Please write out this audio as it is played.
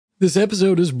This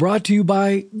episode is brought to you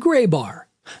by Graybar.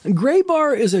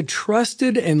 Graybar is a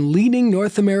trusted and leading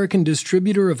North American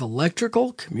distributor of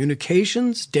electrical,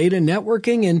 communications, data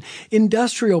networking, and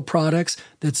industrial products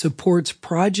that supports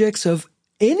projects of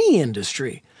any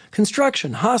industry: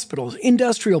 construction, hospitals,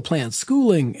 industrial plants,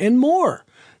 schooling, and more.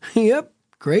 Yep,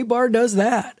 Graybar does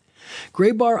that.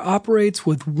 Graybar operates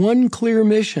with one clear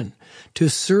mission: to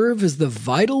serve as the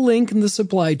vital link in the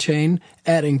supply chain,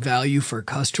 adding value for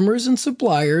customers and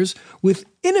suppliers with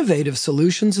innovative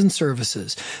solutions and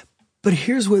services. But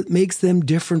here's what makes them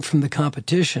different from the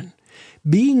competition.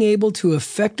 Being able to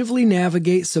effectively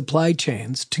navigate supply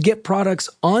chains to get products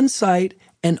on site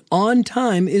and on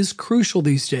time is crucial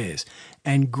these days.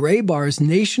 And Graybar's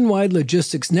nationwide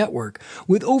logistics network,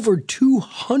 with over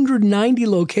 290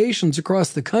 locations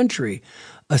across the country,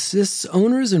 assists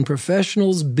owners and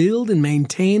professionals build and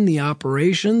maintain the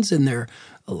operations in their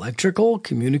electrical,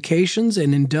 communications,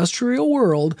 and industrial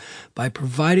world by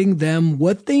providing them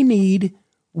what they need,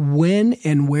 when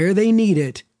and where they need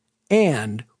it,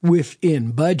 and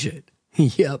within budget.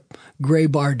 Yep,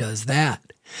 Graybar does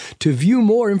that. To view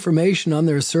more information on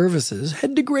their services,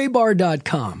 head to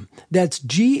graybar.com. That's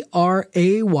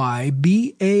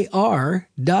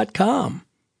GRAYBAR.com.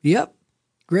 Yep,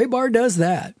 Graybar does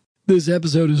that. This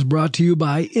episode is brought to you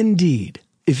by Indeed.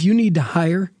 If you need to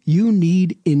hire, you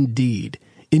need Indeed.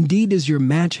 Indeed is your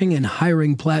matching and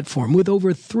hiring platform with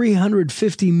over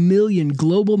 350 million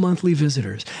global monthly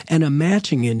visitors and a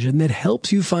matching engine that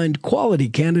helps you find quality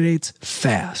candidates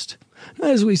fast.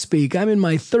 As we speak, I'm in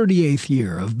my 38th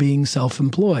year of being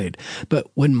self-employed, but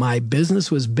when my business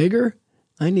was bigger,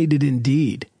 I needed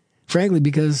Indeed. Frankly,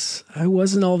 because I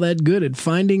wasn't all that good at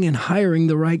finding and hiring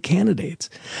the right candidates.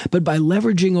 But by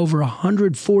leveraging over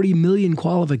 140 million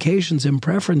qualifications and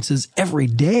preferences every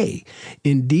day,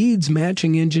 Indeed's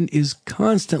matching engine is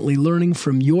constantly learning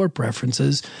from your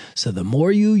preferences, so the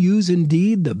more you use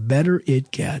Indeed, the better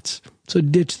it gets. So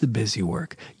ditch the busy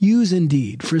work. Use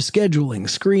Indeed for scheduling,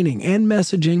 screening, and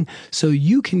messaging so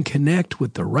you can connect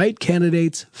with the right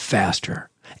candidates faster.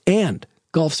 And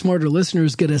Golf Smarter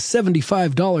listeners get a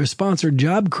 $75 sponsored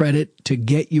job credit to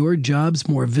get your jobs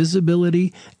more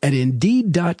visibility at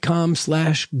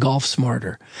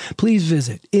Indeed.com/golfsmarter. Please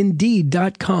visit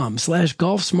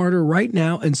Indeed.com/golfsmarter right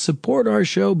now and support our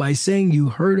show by saying you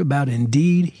heard about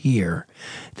Indeed here.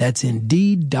 That's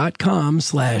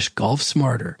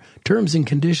Indeed.com/golfsmarter. Terms and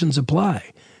conditions apply.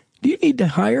 Do you need to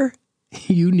hire?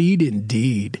 You need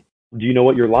Indeed. Do you know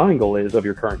what your line goal is of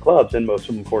your current clubs? And most of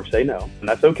them, of course, say no. And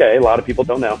that's okay. A lot of people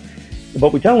don't know.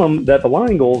 But we tell them that the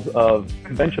line goals of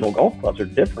conventional golf clubs are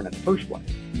different in the first place.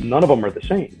 None of them are the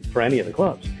same for any of the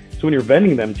clubs. So when you're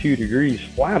bending them 2 degrees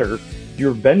flatter,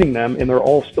 you're bending them and they're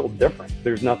all still different.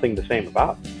 There's nothing the same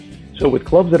about them. So with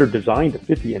clubs that are designed to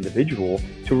fit the individual,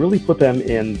 to really put them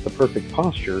in the perfect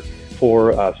posture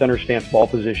for center stance ball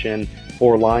position,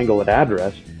 for line goal at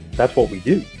address, that's what we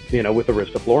do, with the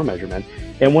wrist to floor measurement.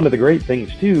 And one of the great things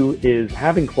too is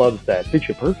having clubs that fit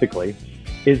you perfectly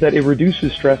is that it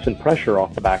reduces stress and pressure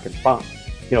off the back and spine.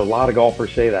 A lot of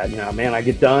golfers say that, man, I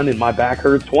get done and my back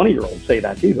hurts. 20-year-olds say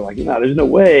that too. They're like, there's no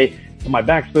way that my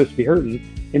back's supposed to be hurting.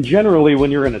 And generally when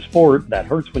you're in a sport that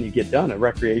hurts when you get done, a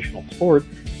recreational sport,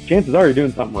 chances are you're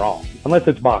doing something wrong, unless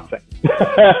it's boxing.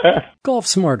 Golf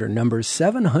Smarter number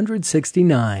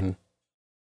 769.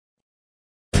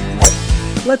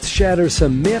 Let's shatter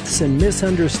some myths and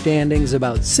misunderstandings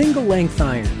about single-length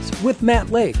irons with Matt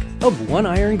Lake of One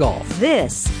Iron Golf.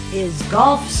 This is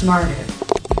Golf Smarter,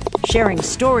 sharing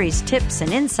stories, tips,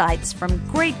 and insights from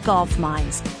great golf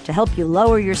minds to help you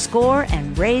lower your score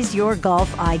and raise your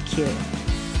golf IQ.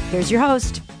 Here's your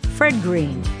host, Fred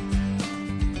Green.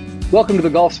 Welcome to the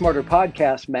Golf Smarter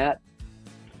podcast, Matt.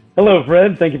 Hello,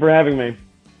 Fred. Thank you for having me.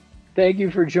 Thank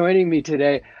you for joining me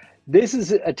today. This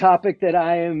is a topic that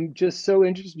I am just so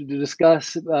interested to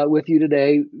discuss with you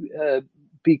today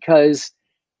because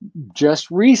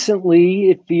just recently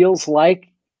it feels like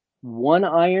one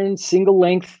iron, single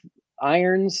length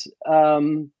irons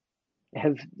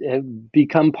have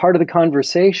become part of the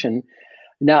conversation.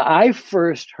 Now, I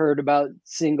first heard about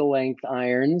single length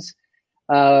irons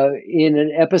in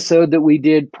an episode that we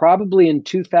did probably in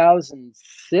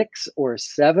 2006 or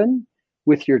 7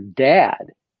 with your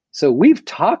dad. So we've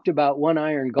talked about one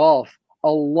iron golf a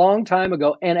long time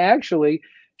ago, and actually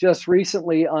just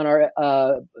recently on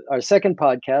our second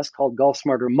podcast called Golf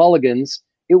Smarter Mulligans,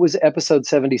 it was episode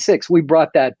 76. We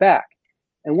brought that back.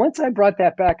 And once I brought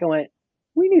that back, I went,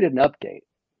 we need an update.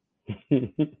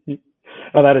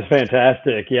 Oh, that is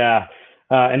fantastic. Yeah.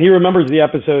 And he remembers the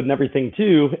episode and everything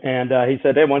too. And he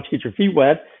said, hey, why don't you get your feet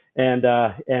wet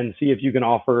and see if you can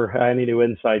offer any new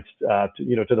insights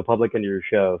to the public and your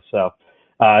show. So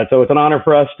it's an honor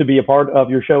for us to be a part of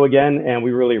your show again, and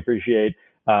we really appreciate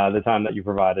the time that you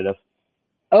provided us.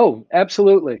 Oh,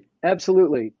 absolutely,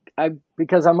 absolutely.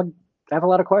 Because I have a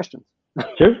lot of questions.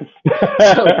 Sure.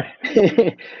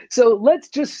 So let's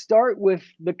just start with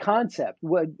the concept.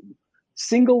 What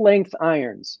single length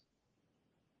irons?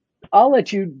 I'll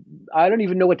let you. I don't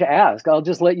even know what to ask. I'll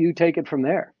just let you take it from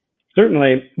there.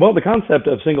 Certainly. Well, the concept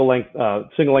of single length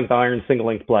irons, single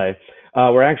length play,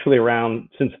 were actually around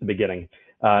since the beginning.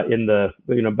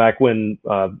 Back when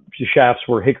shafts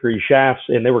were hickory shafts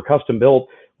and they were custom built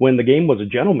when the game was a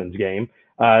gentleman's game.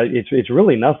 It's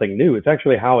really nothing new. It's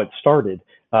actually how it started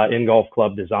in golf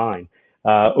club design.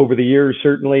 Over the years,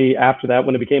 certainly after that,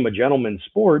 when it became a gentleman's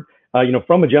sport,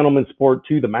 from a gentleman's sport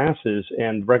to the masses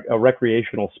and a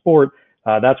recreational sport,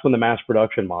 that's when the mass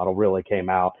production model really came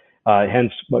out.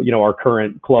 Hence, our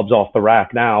current clubs off the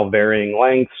rack now, varying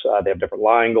lengths, they have different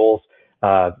lie angles,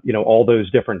 all those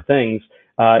different things.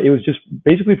 It was just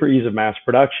basically for ease of mass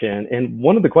production. And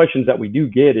one of the questions that we do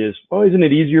get is, well, isn't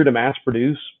it easier to mass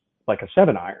produce like a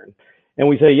 7-iron? And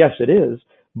we say, yes, it is.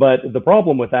 But the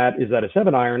problem with that is that a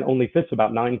 7-iron only fits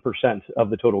about 9% of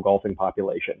the total golfing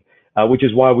population, which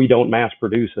is why we don't mass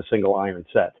produce a single iron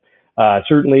set.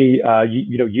 Certainly,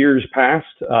 years past,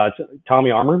 Tommy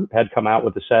Armour had come out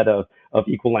with a set of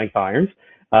equal length irons.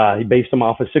 He based them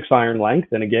off a 6-iron length.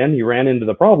 And again, he ran into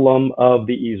the problem of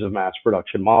the ease of mass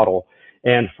production model.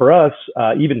 And for us,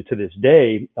 even to this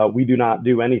day, we do not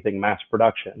do anything mass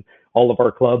production. All of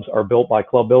our clubs are built by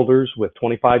club builders with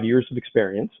 25 years of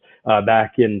experience.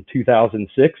 Back in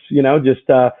 2006,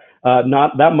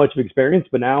 not that much of experience,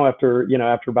 but now after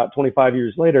about 25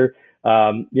 years later,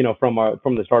 from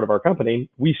the start of our company,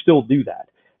 we still do that.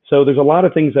 So there's a lot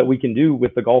of things that we can do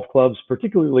with the golf clubs,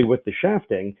 particularly with the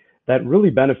shafting, that really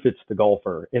benefits the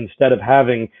golfer instead of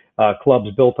having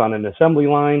clubs built on an assembly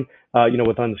line,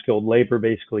 with unskilled labor,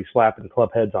 basically slapping club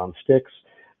heads on sticks,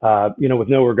 with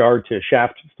no regard to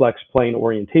shaft flex plane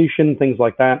orientation, things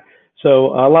like that.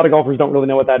 So a lot of golfers don't really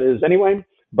know what that is anyway,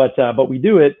 but we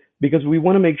do it because we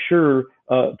want to make sure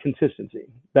consistency.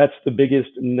 That's the biggest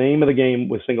name of the game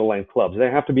with single length clubs. They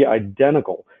have to be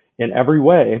identical in every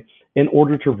way in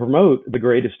order to promote the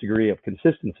greatest degree of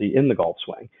consistency in the golf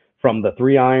swing. From the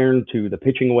 3-iron to the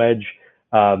pitching wedge,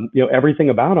 everything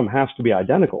about them has to be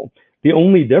identical. The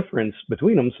only difference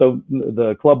between them, so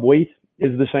the club weight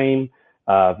is the same,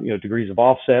 degrees of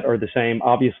offset are the same.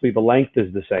 Obviously, the length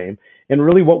is the same. And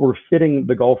really what we're fitting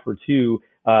the golfer to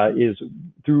is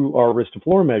through our wrist to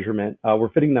floor measurement, we're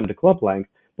fitting them to club length,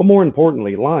 but more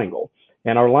importantly, lie angle.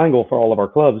 And our lie angle for all of our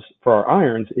clubs, for our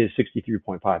irons, is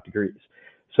 63.5 degrees.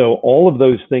 So all of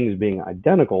those things being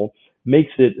identical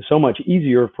makes it so much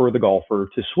easier for the golfer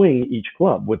to swing each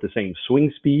club with the same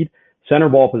swing speed, center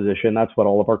ball position. That's what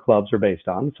all of our clubs are based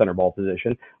on, center ball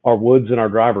position, our woods and our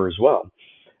driver as well.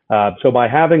 So by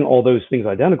having all those things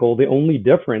identical, the only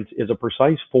difference is a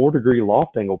precise 4-degree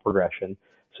loft angle progression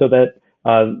so that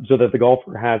the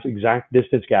golfer has exact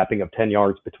distance gapping of 10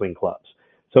 yards between clubs.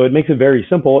 So it makes it very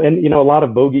simple. And, a lot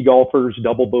of bogey golfers,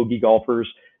 double bogey golfers,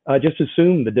 just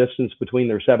assume the distance between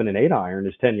their 7 and 8 iron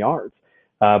is 10 yards.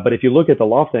 But if you look at the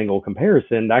loft angle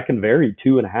comparison, that can vary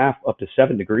 2.5 up to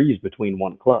 7 degrees between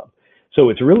one club. So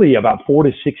it's really about 4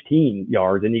 to 16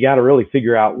 yards, and you got to really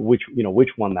figure out which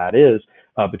one that is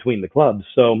between the clubs.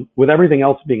 So with everything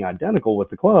else being identical with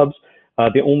the clubs,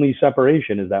 the only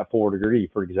separation is that 4 degree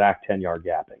for exact 10-yard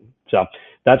gapping. So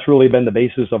that's really been the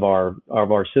basis of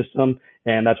our system,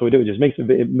 and that's what we do. It just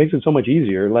makes it so much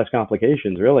easier, less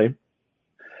complications, really.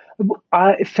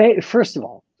 First of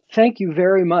all, thank you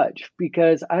very much,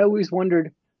 because I always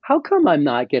wondered, how come I'm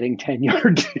not getting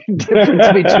 10-yard difference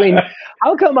between,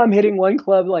 how come I'm hitting one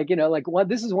club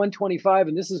this is 125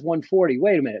 and this is 140?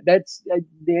 Wait a minute,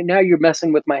 now you're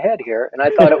messing with my head here. And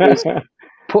I thought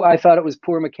it was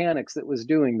poor mechanics that was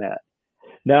doing that.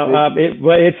 Now,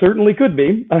 it certainly could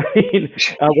be. I mean,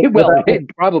 it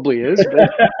probably is. But...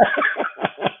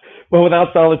 Well,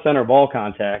 without solid center ball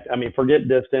contact, I mean, forget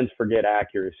distance, forget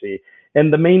accuracy.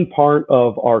 And the main part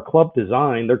of our club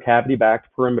design, they're cavity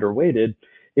backed, perimeter weighted,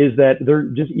 is that they're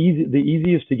just the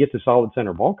easiest to get to solid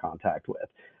center ball contact with.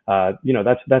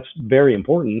 That's very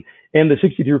important. And the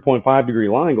 63.5 degree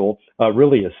lie angle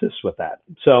really assists with that.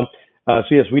 So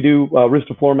yes, we do wrist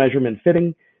to floor measurement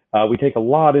fitting. We take a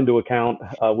lot into account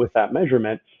with that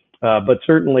measurement, but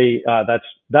certainly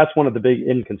that's one of the big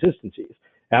inconsistencies.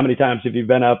 How many times have you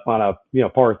been up on a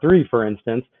par 3, for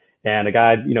instance, and a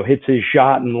guy hits his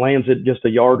shot and lands it just a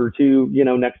yard or two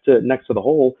next to the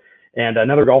hole, and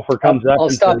another golfer comes up. I'll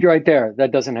stop you right there.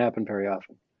 That doesn't happen very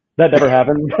often. That never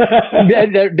happened.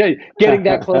 Getting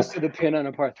that close to the pin on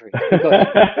a par 3.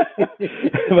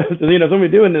 Somebody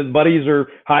doing this, buddies are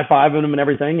high-fiving him and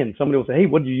everything, and somebody will say, hey,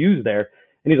 what did you use there?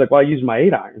 And he's like, well, I used my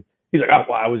 8-iron. He's like, oh,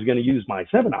 well, I was going to use my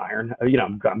 7-iron.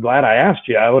 I'm glad I asked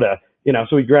you. I would have,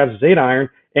 so he grabs his 8-iron,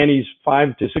 and he's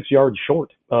 5 to 6 yards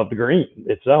short of the green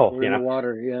itself. We're in the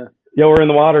water, yeah. Yeah, we're in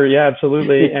the water. Yeah,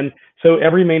 absolutely. And so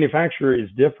every manufacturer is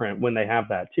different when they have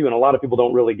that too. And a lot of people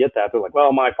don't really get that. They're like,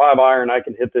 well, my 5-iron, I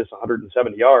can hit this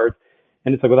 170 yards.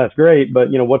 And it's like, well, that's great. But,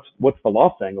 what's the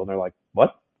loft angle? And they're like,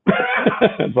 what?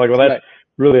 It's like, well, that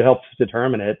really helps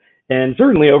determine it. And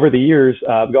certainly over the years,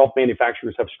 golf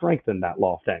manufacturers have strengthened that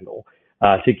loft angle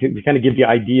to kind of give you the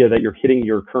idea that you're hitting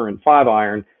your current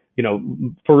 5-iron,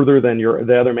 further than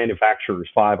the other manufacturer's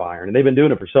 5-iron. And they've been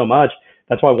doing it for so much.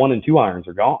 That's why 1 and 2 irons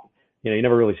are gone. You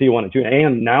never really see 1 and 2.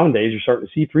 And nowadays, you're starting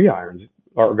to see 3 irons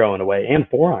are going away and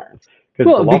 4 irons.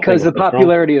 Because the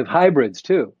popularity of hybrids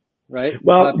too, right? The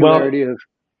popularity of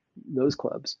those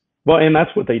clubs. Well, and that's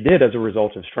what they did as a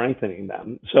result of strengthening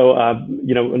them. So, a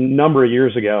number of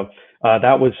years ago,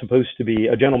 that was supposed to be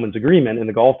a gentleman's agreement in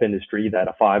the golf industry that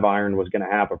a 5-iron was going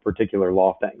to have a particular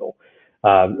loft angle.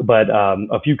 But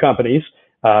a few companies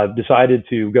decided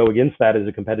to go against that as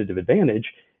a competitive advantage.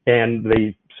 And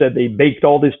they said they baked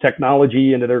all this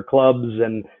technology into their clubs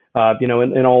and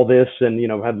all this and,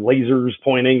 had lasers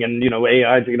pointing and,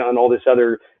 AI and all this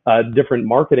other different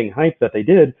marketing hype that they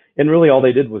did. And really all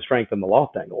they did was strengthen the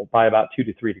loft angle by about 2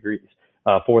 to 3 degrees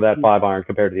for that 5-iron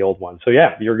compared to the old one. So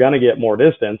yeah, you're going to get more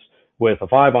distance with a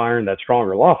 5-iron that's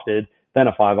stronger lofted than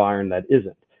a 5-iron that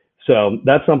isn't. So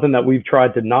that's something that we've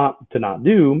tried to not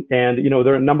do. And,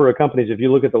 there are a number of companies, if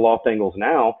you look at the loft angles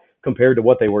now, compared to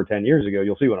what they were 10 years ago,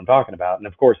 you'll see what I'm talking about. And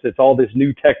of course, it's all this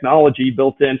new technology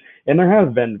built in, and there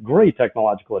have been great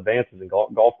technological advances in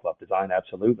golf club design,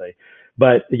 absolutely.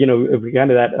 But, kind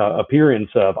of that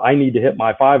appearance of, I need to hit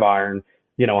my 5-iron,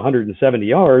 170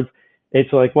 yards.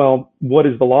 It's like, well, what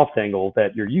is the loft angle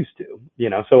that you're used to?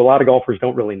 So a lot of golfers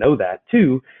don't really know that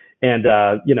too. And,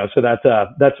 so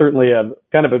that's certainly a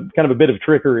kind of a bit of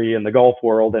trickery in the golf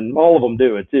world, and all of them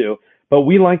do it too. But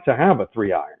we like to have a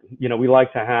 3-iron. We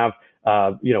like to have,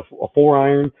 a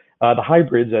 4-iron. The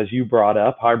hybrids, as you brought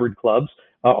up, hybrid clubs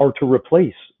are to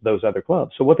replace those other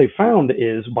clubs. So what they found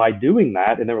is by doing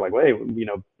that, and they were like, wait,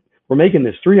 we're making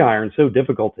this 3-iron so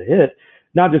difficult to hit,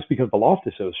 not just because the loft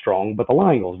is so strong, but the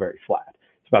lie angle is very flat.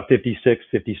 It's about 56,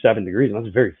 57 degrees, and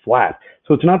that's very flat.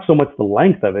 So it's not so much the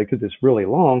length of it because it's really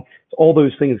long. It's all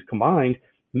those things combined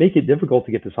make it difficult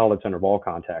to get to solid center ball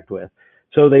contact with.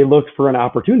 So they looked for an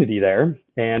opportunity there,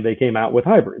 and they came out with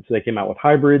hybrids.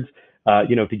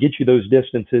 To get you those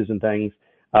distances and things.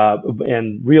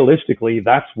 And realistically,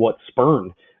 that's what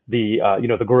spurned the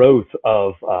growth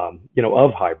of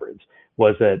hybrids,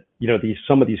 was that,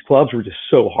 some of these clubs were just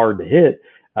so hard to hit,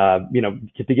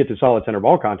 to get to solid center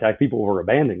ball contact, people were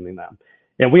abandoning them.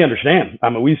 And we understand. I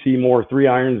mean, we see more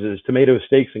 3-irons as tomato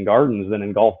steaks and gardens than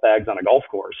in golf bags on a golf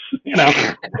course,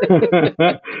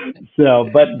 So,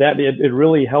 but it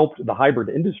really helped the hybrid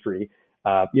industry,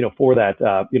 for that,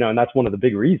 and that's one of the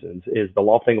big reasons is the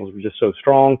loft angles were just so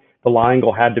strong. The lie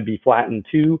angle had to be flattened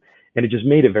too, and it just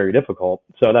made it very difficult.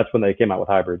 So that's when they came out with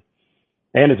hybrids.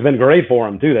 And it's been great for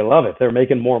them too. They love it. They're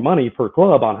making more money per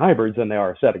club on hybrids than they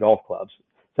are a set of golf clubs,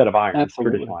 set of irons,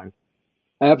 Absolutely. traditional irons.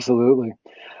 Absolutely.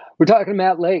 We're talking to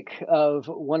Matt Lake of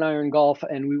 1-Iron Golf,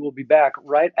 and we will be back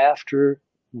right after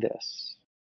this.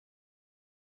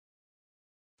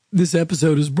 This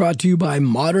episode is brought to you by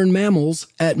Modern Mammals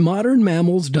at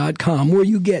modernmammals.com, where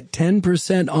you get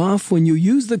 10% off when you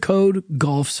use the code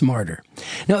GolfSmarter.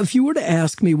 Now, if you were to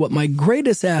ask me what my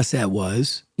greatest asset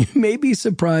was, you may be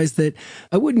surprised that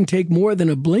I wouldn't take more than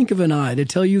a blink of an eye to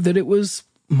tell you that it was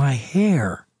my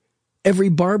hair. Every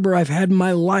barber I've had in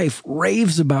my life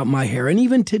raves about my hair, and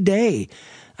even today,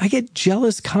 I get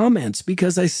jealous comments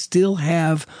because I still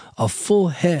have a full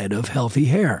head of healthy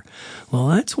hair. Well,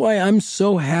 that's why I'm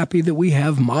so happy that we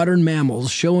have Modern Mammals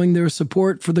showing their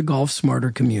support for the Golf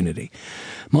Smarter community.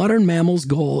 Modern Mammals'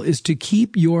 goal is to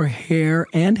keep your hair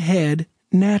and head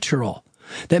natural.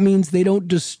 That means they don't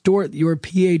distort your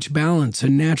pH balance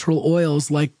and natural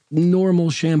oils like normal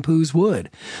shampoos would.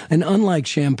 And unlike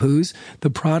shampoos, the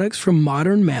products from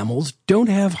Modern Mammals don't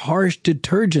have harsh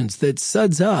detergents that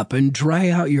suds up and dry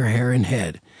out your hair and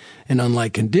head. And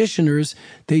unlike conditioners,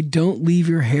 they don't leave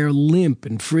your hair limp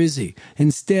and frizzy.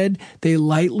 Instead, they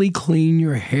lightly clean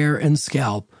your hair and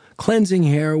scalp, cleansing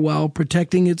hair while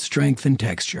protecting its strength and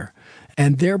texture.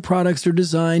 and their products are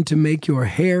designed to make your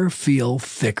hair feel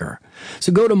thicker.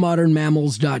 So go to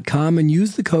modernmammals.com and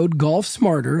use the code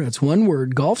GolfSmarter, that's one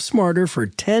word, GolfSmarter, for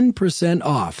 10%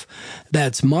 off.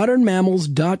 That's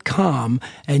modernmammals.com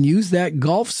and use that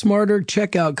GolfSmarter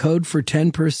checkout code for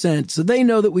 10% so they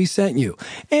know that we sent you.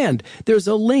 And there's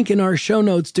a link in our show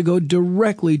notes to go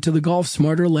directly to the Golf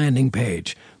Smarter landing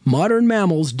page,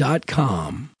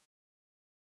 modernmammals.com.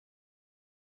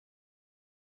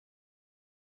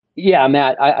 Yeah,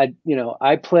 Matt,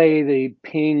 I play the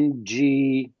Ping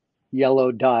G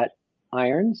yellow dot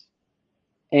irons,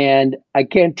 and I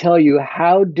can't tell you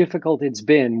how difficult it's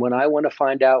been when I want to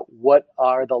find out what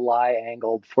are the lie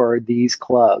angled for these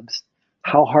clubs,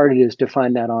 how hard it is to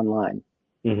find that online.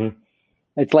 Mm-hmm.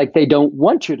 It's like they don't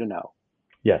want you to know.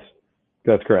 Yes,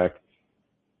 that's correct.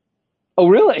 Oh,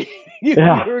 really?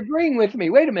 Yeah. You're agreeing with me.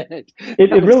 Wait a minute.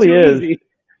 It really is.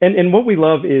 And what we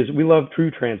love is we love true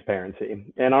transparency.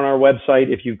 And on our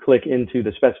website, if you click into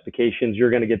the specifications, you're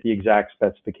going to get the exact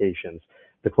specifications.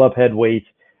 The club head weight,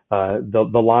 the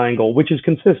lie angle, which is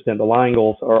consistent. The lie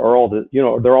angles are all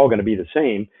they're all going to be the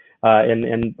same.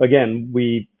 And again,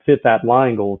 we fit that lie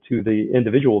angle to the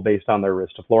individual based on their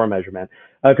wrist to floor measurement.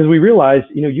 Because we realized,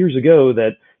 years ago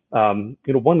that,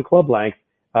 one club length,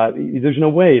 there's no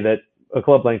way that a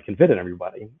club length can fit in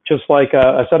everybody. Just like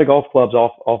a set of golf clubs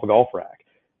off a golf rack.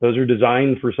 Those are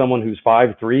designed for someone who's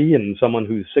 5'3" and someone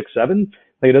who's 6'7".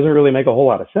 Like, it doesn't really make a whole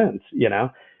lot of sense,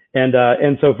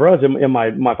 And so for us, and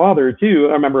my father too,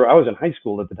 I remember I was in high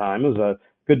school at the time. It was a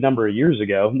good number of years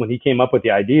ago when he came up with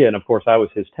the idea. And of course, I was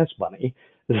his test bunny.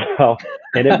 So,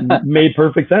 and it made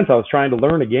perfect sense. I was trying to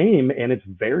learn a game, and it's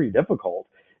very difficult.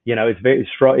 It's very,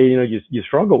 you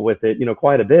struggle with it,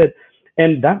 quite a bit.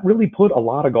 And that really put a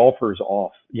lot of golfers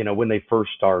off, when they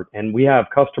first start. And we have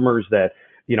customers that,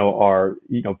 are,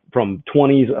 from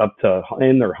 20s up to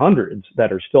in their hundreds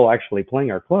that are still actually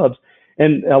playing our clubs.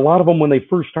 And a lot of them, when they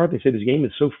first start, they say this game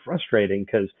is so frustrating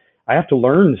because I have to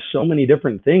learn so many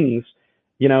different things.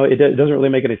 It doesn't really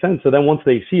make any sense. So then once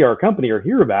they see our company or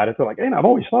hear about it, they're like, hey, I've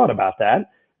always thought about that.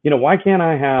 Why can't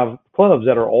I have clubs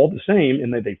that are all the same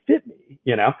and that they fit me,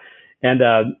 And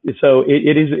so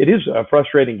it is a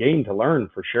frustrating game to learn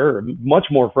for sure. Much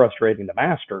more frustrating to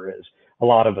master, as a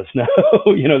lot of us know.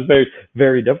 It's very,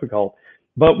 very difficult.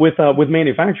 But with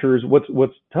manufacturers,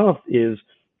 what's tough is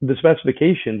the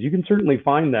specifications. You can certainly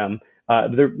find them,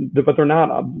 but they're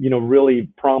not really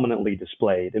prominently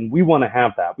displayed. And we want to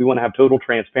have that. We want to have total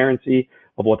transparency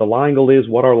of what the lie angle is,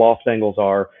 what our loft angles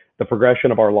are, the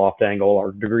progression of our loft angle,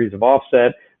 our degrees of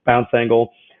offset, bounce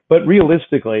angle. But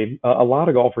realistically, a lot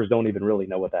of golfers don't even really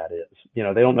know what that is. They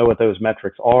don't know what those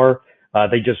metrics are.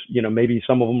 They just, maybe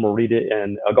some of them will read it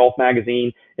in a golf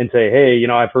magazine and say, hey,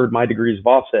 I've heard my degrees of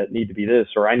offset need to be this,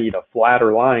 or I need a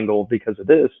flatter lie angle because of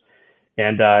this.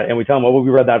 And we tell them, well, we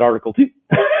read that article too,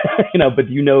 but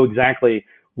do you know exactly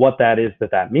what that is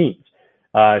that means?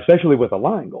 Especially with a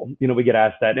lie angle, we get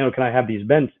asked that, can I have these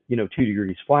bent, 2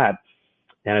 degrees flat?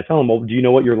 And I tell them, well, do you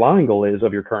know what your lie angle is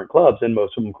of your current clubs? And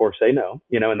most of them, of course, say no,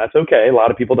 and that's okay. A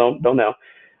lot of people don't know.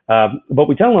 But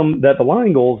we tell them that the lie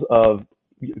angles of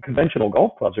conventional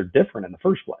golf clubs are different in the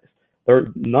first place.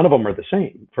 None of them are the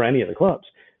same for any of the clubs.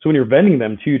 So when you're bending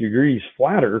them 2 degrees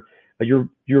flatter,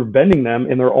 you're bending them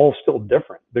and they're all still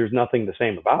different. There's nothing the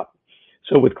same about them.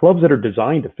 So with clubs that are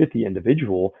designed to fit the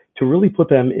individual, to really put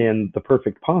them in the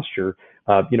perfect posture,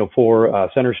 for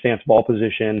center stance ball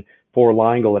position, for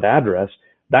lie angle at address,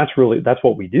 that's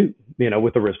what we do,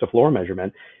 with the wrist to floor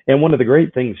measurement. And one of the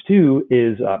great things too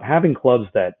is having clubs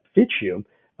that fit you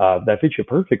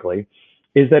perfectly,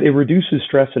 is that it reduces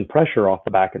stress and pressure off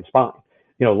the back and spine.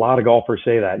 A lot of golfers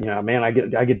say that, man, I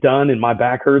get done and my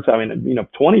back hurts.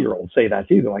 20-year-olds say that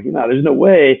too. They're like, there's no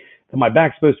way that my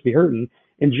back's supposed to be hurting.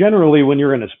 And generally, when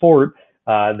you're in a sport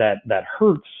that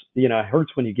hurts, it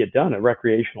hurts when you get done, a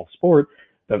recreational sport,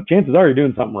 the chances are you're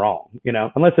doing something wrong,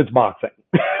 unless it's boxing,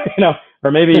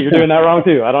 or maybe you're doing that wrong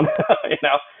too. I don't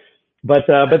know, But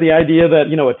the idea that,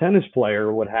 a tennis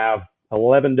player would have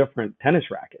 11 different tennis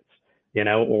rackets,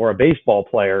 or a baseball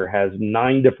player has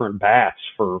 9 different bats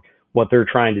for what they're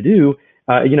trying to do,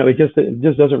 it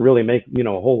just doesn't really make, a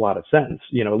whole lot of sense.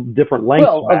 Different length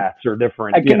bats or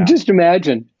different. I can just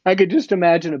imagine. I could just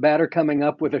imagine a batter coming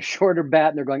up with a shorter bat,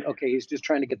 and they're going, okay, he's just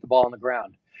trying to get the ball on the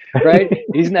ground, right?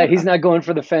 He's not going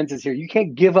for the fences here. You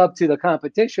can't give up to the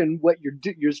competition what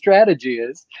your strategy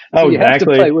is. So you have to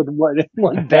play with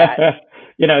one bat.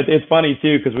 It's funny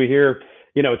too, because we hear,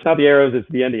 it's not the arrows, it's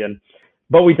the Indian.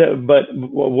 But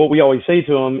what we always say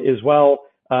to them is, well,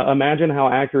 imagine how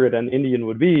accurate an Indian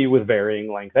would be with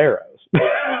varying length arrows.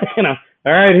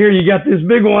 All right, here you got this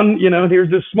big one, here's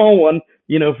this small one,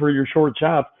 for your short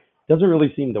chop. doesn't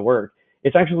really seem to work.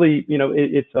 It's actually,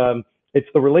 it's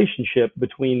the relationship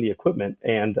between the equipment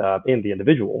and the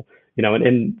individual,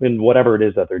 and whatever it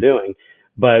is that they're doing.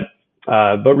 But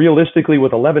realistically,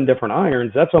 with 11 different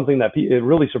irons, that's something that it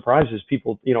really surprises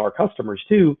people, our customers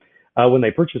too, when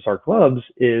they purchase our clubs.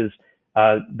 Is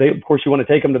of course, you want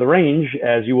to take them to the range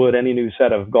as you would any new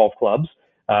set of golf clubs,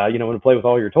 to play with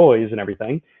all your toys and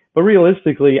everything. But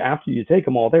realistically, after you take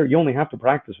them all there, you only have to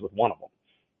practice with one of them.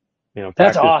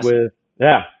 That's Practice awesome.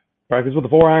 practice with the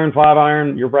 4-iron,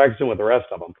 5-iron. You're practicing with the rest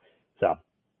of them. So,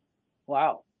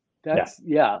 wow, that's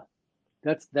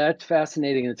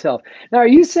fascinating in itself. Now, are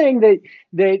you saying that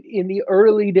in the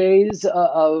early days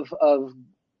of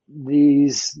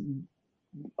these,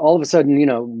 all of a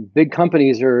sudden, big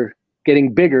companies are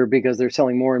getting bigger because they're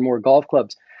selling more and more golf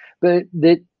clubs, but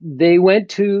that they went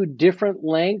to different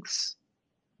lengths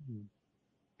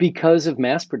because of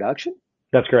mass production?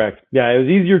 That's correct. Yeah, it was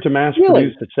easier to mass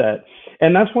produce the set,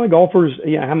 and that's why golfers.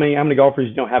 Yeah, how many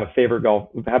golfers don't have a favorite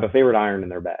iron in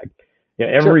their bag? Yeah,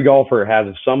 every golfer has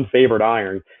some favorite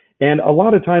iron, and a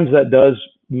lot of times that does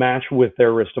match with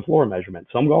their wrist to floor measurement.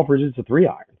 Some golfers, it's a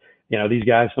 3-iron.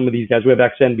 Some of these guys, we have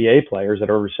ex-NBA players that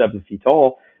are over 7 feet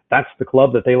tall. That's the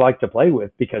club that they like to play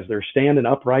with because they're standing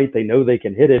upright. They know they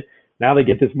can hit it. Now they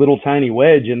get this little tiny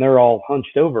wedge and they're all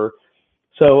hunched over.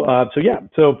 So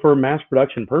for mass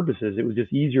production purposes, it was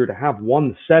just easier to have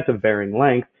one set of varying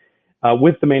length,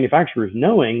 with the manufacturers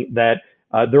knowing that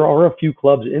there are a few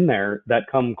clubs in there that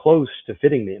come close to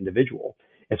fitting the individual.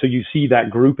 And so you see that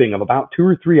grouping of about 2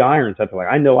 or 3 irons that they're like,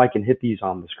 I know I can hit these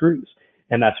on the screws.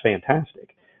 And that's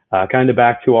fantastic. Kind of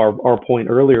back to our point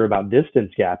earlier about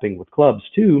distance gapping with clubs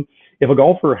too. If a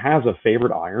golfer has a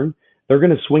favorite iron, they're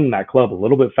going to swing that club a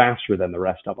little bit faster than the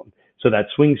rest of them. So that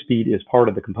swing speed is part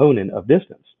of the component of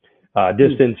distance.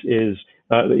 Distance is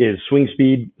swing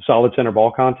speed, solid center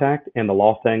ball contact, and the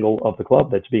loft angle of the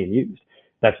club that's being used.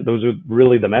 Those are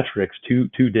really the metrics to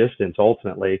distance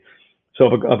ultimately. So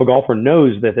if a golfer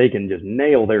knows that they can just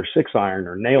nail their 6-iron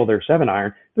or nail their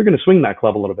 7-iron, they're going to swing that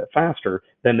club a little bit faster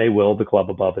than they will the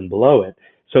club above and below it.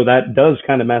 So that does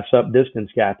kind of mess up distance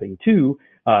gapping too.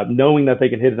 Knowing that they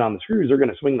can hit it on the screws, they're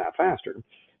going to swing that faster.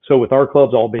 So with our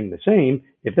clubs all being the same,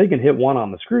 if they can hit one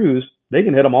on the screws, they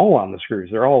can hit them all on the screws.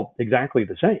 They're all exactly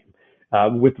the same,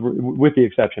 with the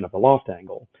exception of the loft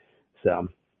angle.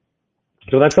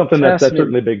 So that's something that's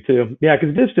certainly big too. Yeah,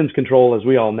 because distance control, as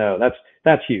we all know,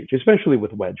 that's huge, especially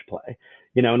with wedge play.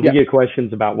 And we get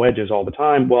questions about wedges all the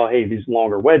time. Well, hey, these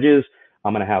longer wedges,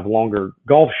 I'm going to have longer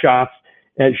golf shots.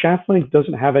 And shaft length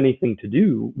doesn't have anything to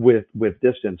do with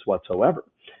distance whatsoever.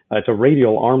 It's a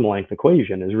radial arm length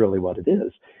equation is really what it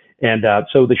is. And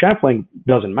so the shaft length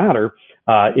doesn't matter.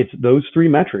 It's those 3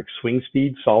 metrics: swing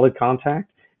speed, solid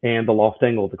contact, and the loft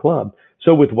angle of the club.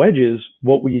 So with wedges,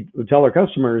 what we tell our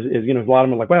customers is, a lot of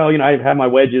them are like, well, I've had my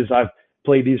wedges, I've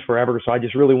played these forever, so I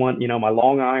just really want, my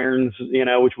long irons,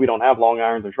 which we don't have long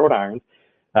irons or short irons.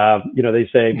 They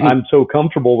say, I'm so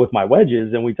comfortable with my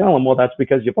wedges, and we tell them, well, that's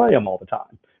because you play them all the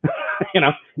time.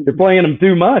 You're playing them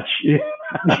too much.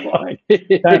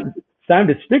 It's time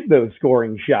to stick those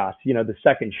scoring shots, the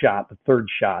second shot, the third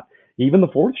shot, even the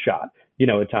fourth shot,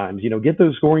 at times, get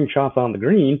those scoring shots on the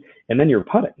green, and then you're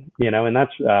putting, and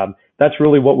that's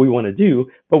really what we want to do.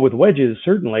 But with wedges,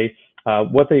 certainly,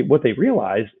 what they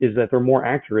realize is that they're more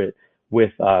accurate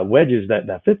with wedges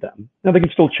that fit them. Now they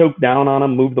can still choke down on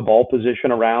them, move the ball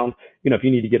position around, if you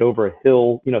need to get over a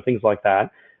hill, things like that.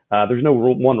 There's no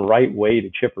one right way to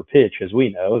chip or pitch, as we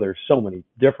know. There's so many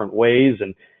different ways.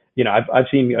 And, I've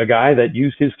seen a guy that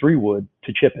used his 3-wood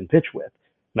to chip and pitch with.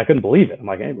 And I couldn't believe it. I'm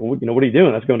like, hey, what are you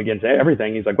doing? That's going against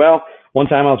everything. He's like, well, one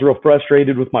time I was real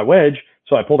frustrated with my wedge,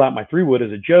 so I pulled out my 3-wood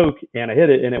as a joke and I hit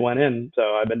it and it went in. So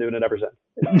I've been doing it ever since.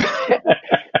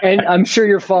 And I'm sure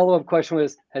your follow-up question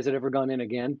was, has it ever gone in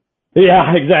again?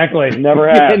 Yeah, exactly. Never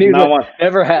has.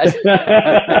 Never has.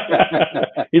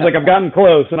 He's like, I've gotten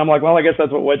close. And I'm like, well, I guess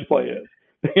that's what wedge play is.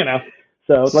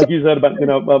 So like you said about,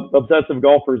 obsessive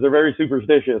golfers, they're very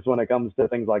superstitious when it comes to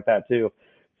things like that too.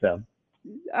 So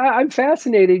I'm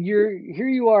fascinated. Here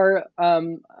you are.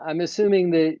 I'm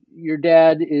assuming that your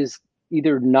dad is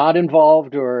either not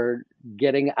involved or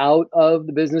getting out of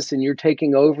the business and you're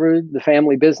taking over the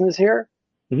family business here.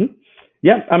 Mm-hmm.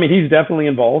 Yeah. I mean, he's definitely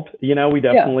involved. We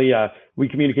definitely, we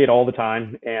communicate all the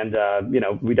time, and,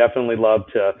 we definitely love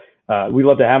to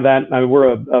have that. I mean,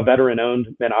 we're a veteran owned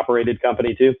and operated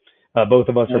company too. Both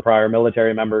of us are prior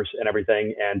military members and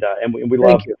everything. And we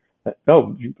love,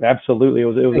 oh, absolutely. It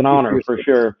was an honor for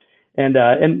sure. And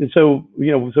so,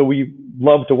 so we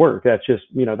love to work. That's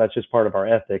just part of our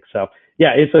ethics. So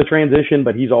yeah, it's a transition,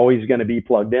 but he's always going to be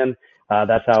plugged in.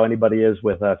 that's how anybody is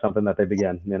with something that they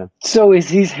begin, you know. So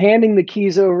he's handing the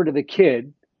keys over to the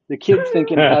kid. The kid's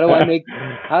thinking, how do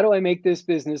I make this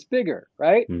business bigger,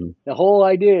 right? Mm-hmm. The whole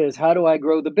idea is, how do I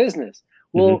grow the business?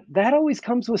 Well, that always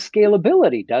comes with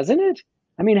scalability, doesn't it?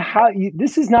 I mean,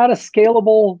 this is not a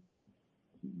scalable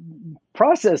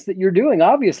process that you're doing.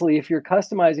 Obviously, if you're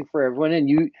customizing for everyone and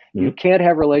you can't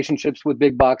have relationships with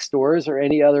big box stores or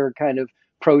any other kind of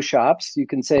pro shops, you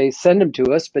can say, send them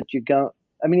to us, but you don't.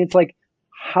 I mean, it's like,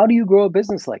 how do you grow a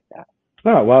business like that?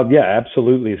 Oh, well, yeah,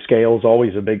 absolutely. Scale is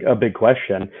always a big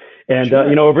question. And, Sure.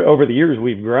 you know, over the years,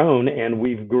 we've grown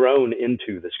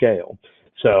into the scale.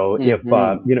 So if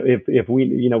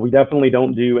we definitely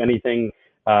don't do anything,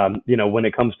 you know, when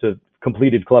it comes to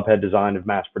completed club head design of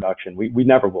mass production, we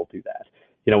never will do that.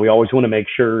 You know, we always want to make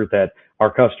sure that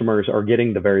our customers are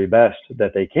getting the very best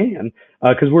that they can,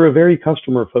 because we're a very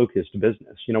customer focused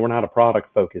business. You know, we're not a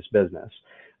product focused business.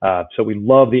 So we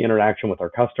love the interaction with our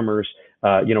customers.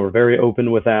 You know, we're very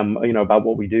open with them, you know, about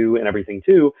what we do and everything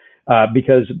too,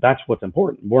 because that's what's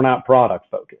important. We're not product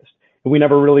focused. We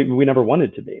never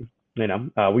wanted to be. You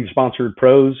know, we've sponsored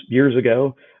pros years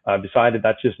ago, decided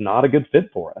that's just not a good fit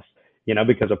for us, you know,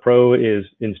 because a pro is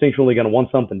instinctually going to want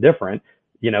something different,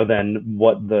 you know, than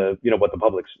what the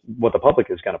public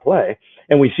is going to play.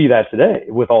 And we see that today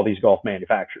with all these golf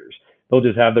manufacturers. They'll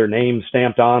just have their name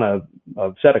stamped on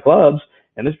a set of clubs.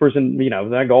 And this person, you know,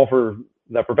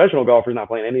 that professional golfer is not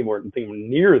playing anything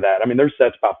near that. I mean, their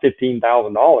set's about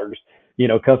 $15,000, you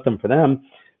know, custom for them.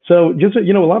 So just,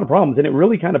 you know, a lot of problems. And it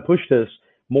really kind of pushed us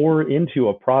more into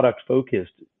a product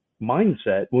focused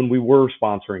mindset when we were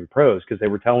sponsoring pros, because they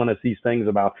were telling us these things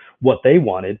about what they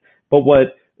wanted. But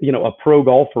what, you know, a pro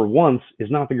golfer wants is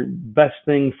not the best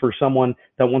thing for someone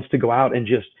that wants to go out and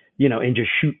just, you know, and just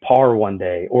shoot par one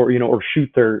day, or, you know, or shoot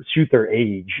their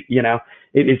age, you know,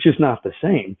 it's just not the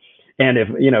same. And if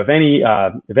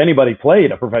anybody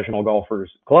played a professional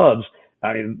golfer's clubs,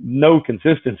 I mean, no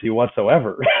consistency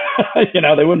whatsoever. You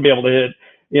know, they wouldn't be able to hit,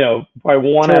 you know,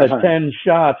 probably 1 out of 10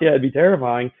 shots. Yeah, it'd be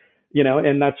terrifying, you know,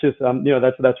 and that's just, you know,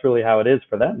 that's really how it is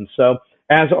for them. So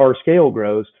as our scale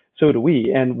grows, so do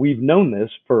we. And we've known this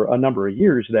for a number of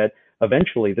years, that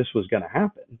eventually this was going to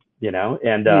happen, you know,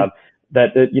 and, not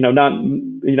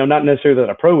necessarily that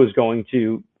a pro was going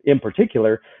to in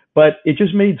particular, but it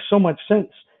just made so much sense,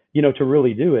 you know, to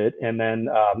really do it. And then,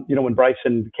 you know, when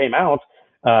Bryson came out,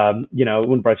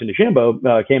 when Bryson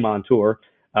DeChambeau came on tour,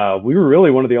 we were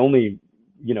really one of the only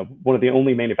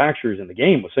manufacturers in the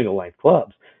game with single length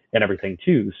clubs and everything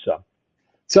too.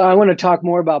 So I want to talk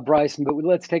more about Bryson, but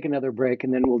let's take another break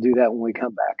and then we'll do that when we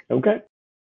come back. Okay.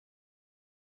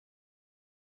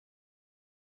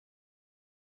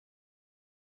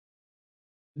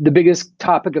 The biggest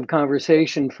topic of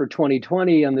conversation for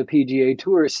 2020 on the PGA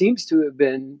Tour seems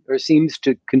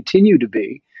to continue to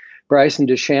be Bryson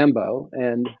DeChambeau,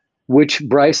 and which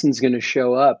Bryson's going to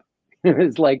show up.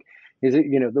 It's like, is it,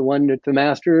 you know, the one at the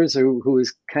Masters who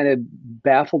is kind of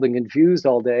baffled and confused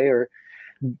all day,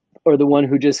 or the one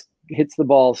who just hits the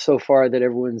ball so far that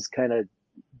everyone's kind of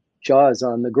jaws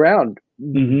on the ground.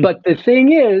 Mm-hmm. But the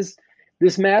thing is,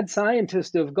 this mad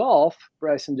scientist of golf,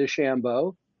 Bryson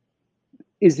DeChambeau,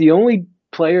 is the only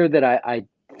player that I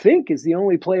think is the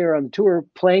only player on the tour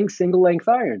playing single length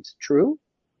irons. True?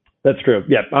 That's true.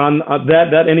 Yeah. On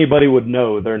that anybody would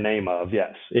know their name of,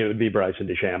 yes, it would be Bryson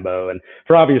DeChambeau. And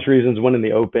for obvious reasons, winning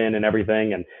the Open and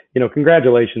everything. And, you know,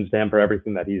 congratulations to him for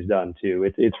everything that he's done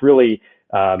too. It's really,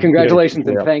 congratulations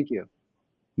and thank you.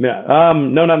 Yeah.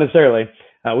 No, not necessarily.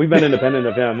 We've been independent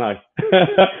of him,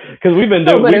 because we've been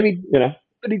doing,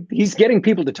 but he's getting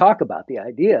people to talk about the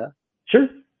idea. Sure.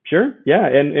 Yeah.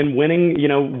 And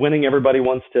winning, everybody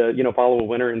wants to, you know, follow a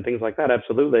winner and things like that.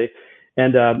 Absolutely.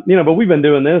 And, but we've been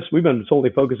doing this. We've been solely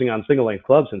focusing on single length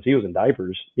clubs since he was in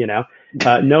diapers, you know,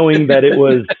 knowing that it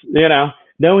was, you know,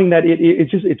 knowing that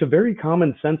it's a very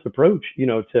common sense approach, you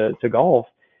know, to golf.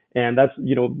 And that's,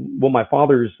 you know, what my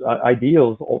father's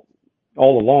ideals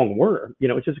all along were. You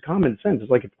know, it's just common sense.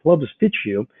 It's like, if clubs fit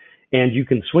you and you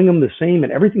can swing them the same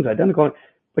and everything's identical,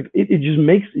 like it just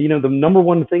makes, you know, the number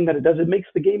one thing that it does, it makes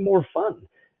the game more fun.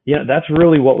 You know, that's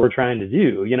really what we're trying to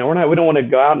do. You know, we don't want to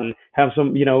go out and have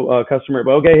some, you know, customer,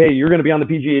 okay, hey, you're going to be on the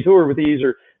PGA Tour with these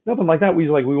or nothing like that. We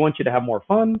want you to have more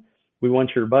fun. We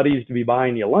want your buddies to be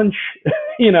buying you lunch,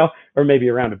 you know, or maybe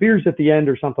a round of beers at the end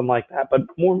or something like that. But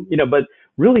more, you know, but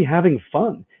really having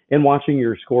fun and watching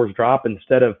your scores drop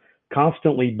instead of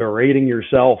constantly berating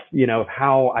yourself, you know,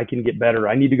 how I can get better.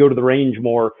 I need to go to the range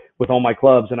more with all my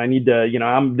clubs, and I need to, you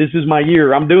know, this is my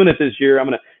year. I'm doing it this year. I'm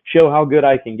going to show how good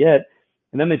I can get.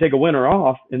 And then they take a winter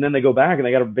off, and then they go back and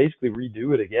they got to basically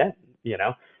redo it again.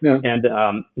 Yeah. And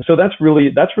so that's really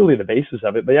the basis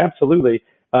of it. But absolutely,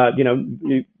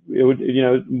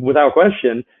 without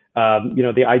question,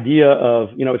 the idea of,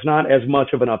 it's not as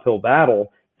much of an uphill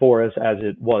battle for us as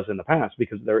it was in the past,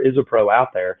 because there is a pro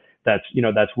out there that's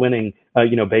winning,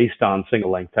 based on single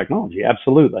length technology.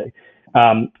 Absolutely.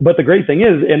 But the great thing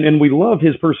is, and we love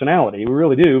his personality, we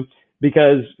really do,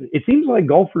 because it seems like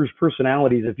golfers'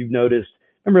 personalities, if you've noticed,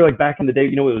 remember like back in the day,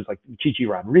 it was like Chichi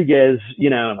Rodriguez,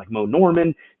 and like Mo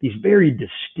Norman, these very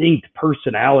distinct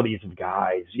personalities of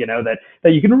guys, that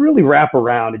you can really wrap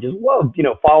around and just love,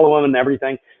 follow them and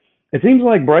everything. It seems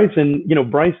like Bryson,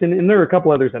 and there are a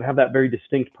couple others that have that very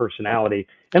distinct personality.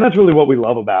 And that's really what we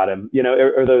love about him,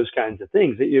 are those kinds of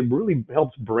things. It really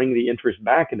helps bring the interest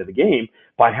back into the game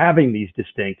by having these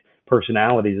distinct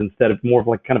personalities instead of more of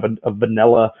like kind of a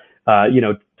vanilla,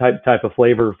 type of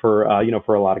flavor for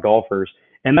a lot of golfers.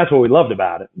 And that's what we loved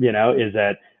about it, is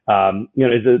that,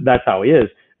 that's how he is.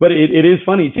 But it is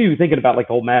funny too, thinking about like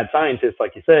the whole mad scientist,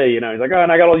 like you say, he's like, oh,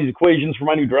 and I got all these equations for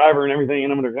my new driver and everything.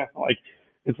 And I'm going to like,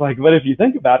 it's like, but if you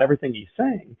think about everything he's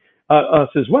saying, us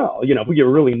as well, if we get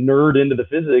really nerd into the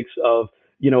physics of,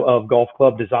 of golf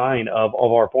club design, of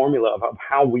our formula, of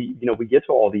how we get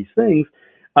to all these things,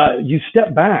 you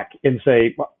step back and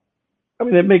say, well, I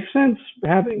mean, it makes sense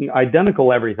having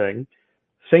identical everything,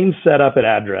 same setup at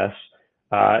address,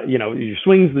 your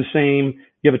swing's the same,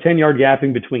 you have a 10-yard gap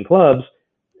in between clubs,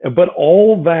 but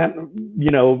all that,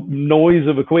 noise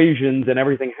of equations and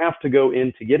everything have to go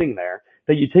into getting there,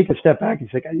 that you take a step back and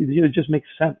say, it just makes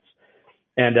sense.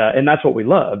 And that's what we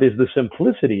love, is the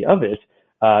simplicity of it.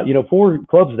 For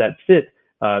clubs that fit,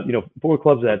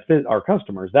 our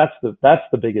customers, that's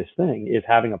the biggest thing, is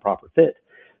having a proper fit.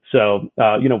 So,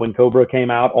 when Cobra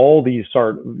came out, all these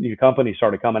companies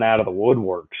started coming out of the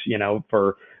woodworks,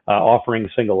 for offering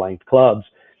single length clubs.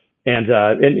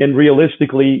 And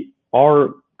realistically,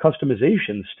 our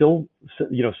customization still,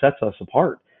 sets us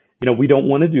apart. We don't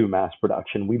want to do mass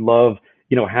production. We love,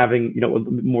 having,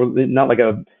 more, not like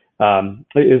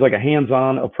it's like a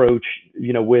hands-on approach,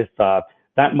 with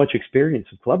that much experience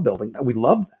of club building. We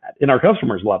love that. And our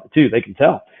customers love it too. They can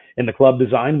tell in the club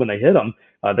design when they hit them.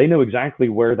 They know exactly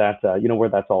where that's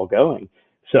all going.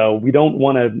 So we don't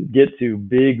want to get to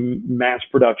big mass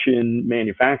production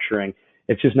manufacturing.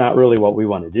 It's just not really what we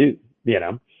want to do,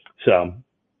 So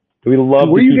we love.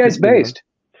 Where are you guys based?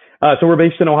 So we're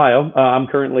based in Ohio. I'm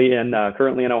currently in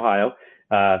Ohio,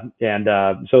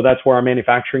 and so that's where our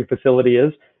manufacturing facility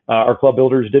is. Our club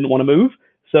builders didn't want to move,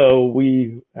 so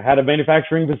we had a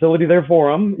manufacturing facility there for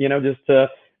them. Just to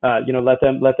let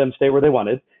them stay where they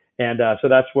wanted. And so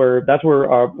that's where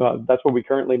we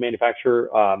currently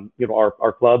manufacture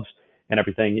our clubs and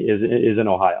everything is in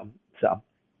Ohio. So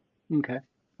okay.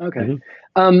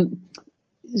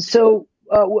 So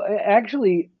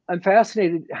actually, I'm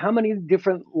fascinated. How many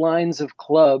different lines of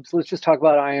clubs? Let's just talk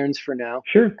about irons for now.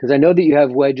 Sure. Because I know that you have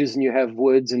wedges and you have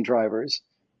woods and drivers.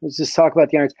 Let's just talk about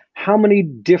the irons. How many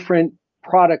different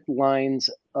product lines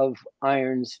of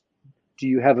irons do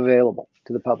you have available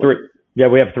to the public? 3. Yeah,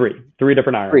 we have 3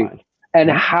 different iron lines. And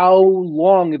how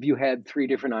long have you had 3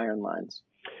 different iron lines?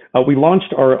 We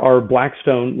launched our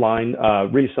Blackstone line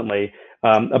recently,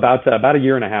 about a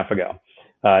year and a half ago,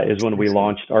 is when we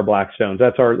launched our Blackstones.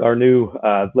 That's our new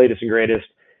latest and greatest.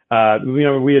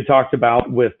 We had talked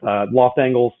about with loft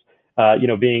angles,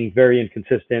 being very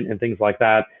inconsistent and things like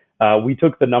that. We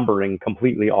took the numbering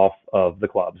completely off of the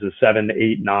clubs, the 7,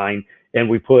 8, 9, and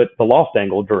we put the loft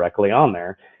angle directly on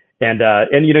there.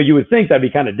 And you would think that'd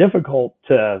be kind of difficult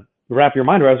to wrap your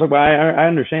mind around. I was like, well, I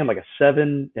understand like a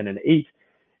 7 and an 8.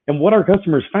 And what our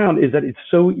customers found is that it's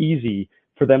so easy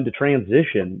for them to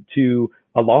transition to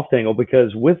a loft angle,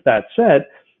 because with that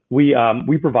set, we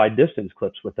provide distance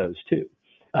clips with those too.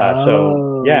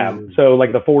 So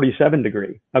like the 47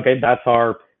 degree, okay, that's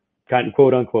our kind of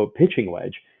quote unquote pitching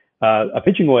wedge. A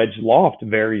pitching wedge loft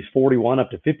varies 41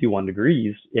 up to 51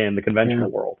 degrees in the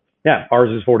conventional world. Yeah, ours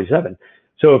is 47.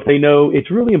 So if they know, it's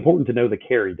really important to know the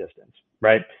carry distance,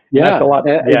 right? Yeah. That's a lot.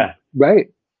 Right.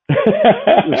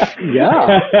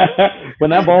 Yeah.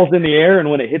 When that ball's in the air and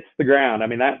when it hits the ground, I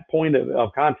mean, that point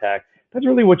of contact, that's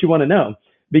really what you want to know,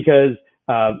 because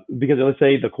let's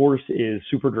say the course is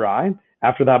super dry.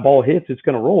 After that ball hits, it's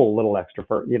going to roll a little extra,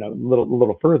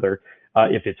 little further.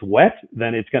 If it's wet,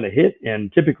 then it's going to hit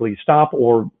and typically stop,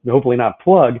 or hopefully not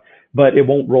plug, but it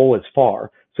won't roll as far.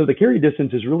 So the carry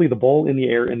distance is really the ball in the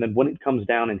air, and then when it comes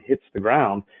down and hits the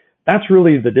ground, that's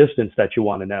really the distance that you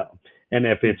want to know. And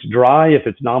if it's dry, if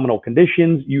it's nominal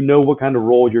conditions, you know what kind of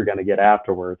roll you're going to get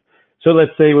afterwards. So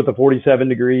let's say with the 47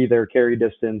 degree, their carry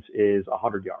distance is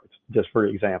 100 yards, just for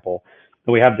example.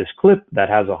 And we have this clip that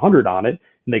has 100 on it.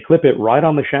 and they clip it right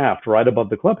on the shaft, right above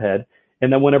the club head.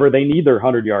 And then whenever they need their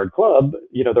 100-yard club,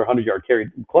 their 100-yard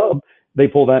carried club, they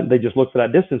pull that, they just look for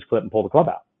that distance clip and pull the club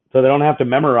out. So they don't have to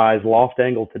memorize loft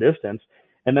angle to distance.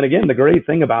 And then again, the great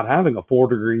thing about having a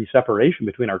 4-degree separation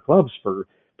between our clubs for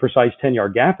precise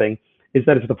 10-yard gapping is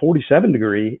that if the 47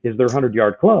 degree is their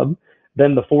 100-yard club,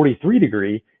 then the 43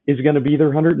 degree is going to be their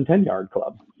 110-yard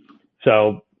club.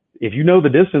 So if you know the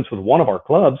distance with one of our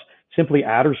clubs, simply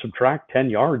add or subtract 10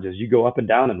 yards as you go up and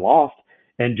down in loft,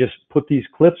 and just put these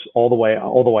clips all the way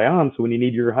on. So when you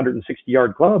need your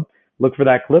 160-yard club, look for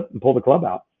that clip and pull the club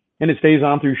out, and it stays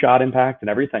on through shot impact and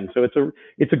everything. So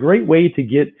it's a great way to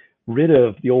get rid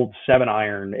of the old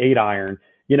 7-iron, 8-iron,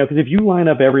 because if you line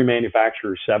up every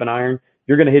manufacturer's 7-iron,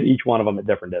 you're going to hit each one of them at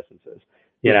different distances,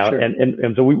 Sure.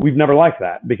 and so we've never liked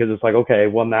that, because it's like, okay,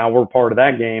 well, now we're part of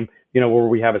that game, where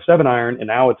we have a 7-iron and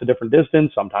now it's a different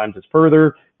distance. Sometimes it's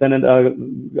further than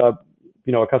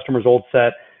a customer's old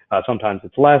set. Sometimes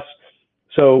it's less.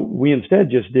 So we instead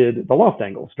just did the loft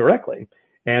angles directly.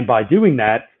 And by doing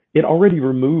that, it already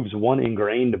removes one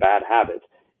ingrained bad habit,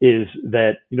 is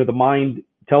that, the mind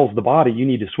tells the body, you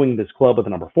need to swing this club with a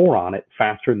number 4 on it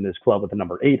faster than this club with a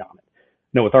number 8 on it.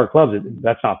 No, with our clubs,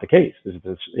 that's not the case.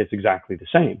 It's exactly the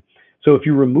same. So if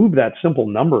you remove that simple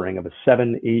numbering of a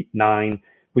 7, 8, 9,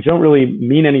 which don't really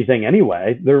mean anything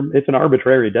anyway, it's an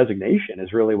arbitrary designation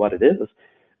is really what it is.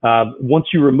 Once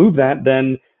you remove that,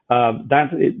 then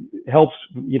it helps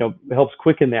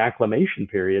quicken the acclimation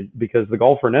period, because the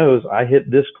golfer knows, I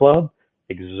hit this club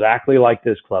exactly like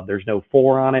this club. There's no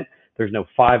 4 on it. There's no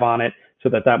 5 on it, so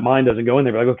that mind doesn't go in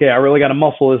there like, okay, I really got to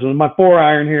muscle this with my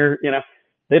 4-iron here.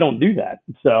 They don't do that.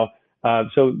 So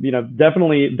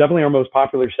definitely our most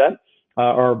popular set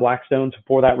are Blackstones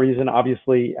for that reason.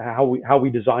 Obviously, how we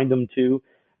designed them too.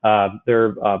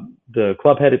 The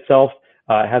club head itself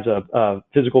has a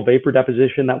physical vapor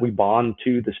deposition that we bond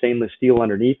to the stainless steel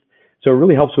underneath. So it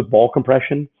really helps with ball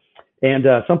compression. And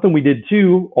something we did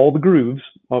too, all the grooves,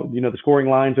 the scoring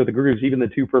lines or the grooves, even the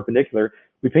 2 perpendicular,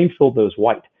 we paint filled those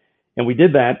white. And we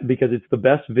did that because it's the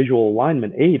best visual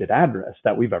alignment aid at address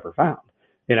that we've ever found.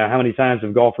 How many times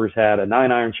have golfers had a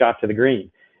 9-iron shot to the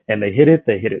green and they hit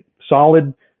it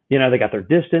solid, they got their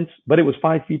distance, but it was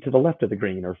 5 feet to the left of the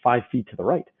green or 5 feet to the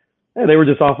right. And they were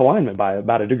just off alignment by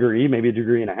about a degree, maybe a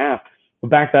degree and a half. We'll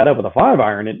back that up with a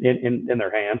 5-iron in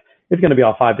their hand, it's going to be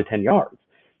off 5 to 10 yards.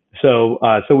 So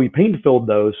we paint filled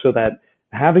those so that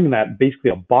having that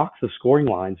basically a box of scoring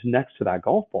lines next to that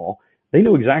golf ball, they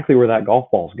know exactly where that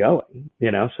golf ball's going,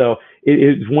 So it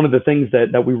is one of the things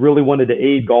that we really wanted to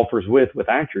aid golfers with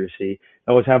accuracy.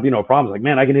 I always have, problems like,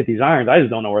 man, I can hit these irons, I just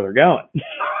don't know where they're going,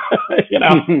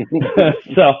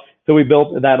 So we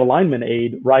built that alignment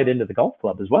aid right into the golf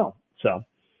club as well. So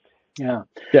yeah.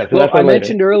 So well, I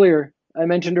mentioned earlier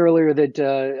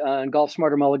that on Golf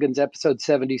Smarter Mulligans, episode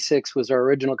 76 was our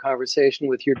original conversation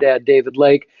with your dad, David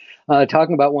Lake,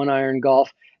 talking about 1-iron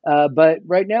golf. But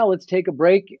right now, let's take a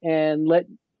break and let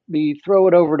me throw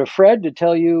it over to Fred to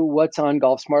tell you what's on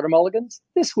Golf Smarter Mulligans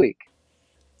this week.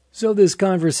 So this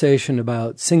conversation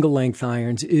about single-length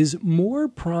irons is more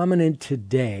prominent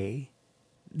today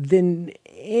than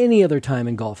any other time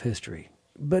in golf history.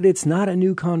 But it's not a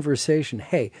new conversation.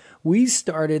 Hey, we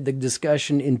started the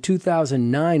discussion in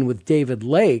 2009 with David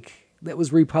Lake that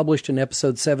was republished in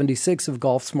episode 76 of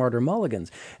Golf Smarter Mulligans.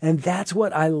 And that's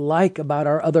what I like about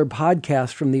our other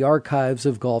podcasts from the archives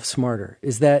of Golf Smarter,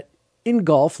 is that in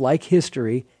golf, like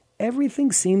history,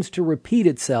 everything seems to repeat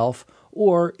itself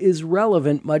or is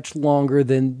relevant much longer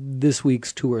than this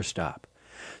week's tour stop.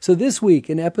 So this week,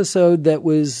 an episode that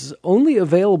was only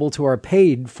available to our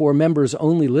paid for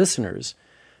members-only listeners,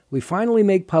 we finally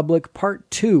make public part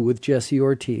 2 with Jess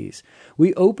Ortiz.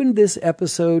 We opened this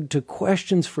episode to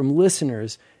questions from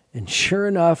listeners, and sure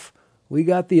enough, we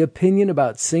got the opinion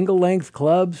about single-length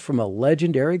clubs from a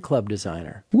legendary club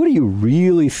designer. What do you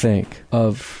really think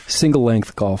of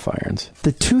single-length golf irons?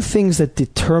 The 2 things that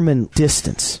determine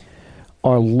distance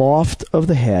are loft of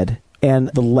the head and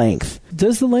the length.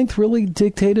 Does the length really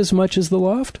dictate as much as the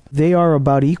loft? They are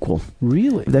about equal.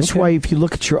 Really? That's why if you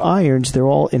look at your irons, they're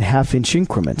all in half-inch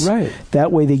increments. Right.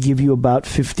 That way they give you about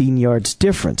 15 yards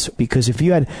difference. Because if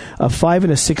you had a 5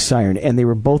 and a 6 iron and they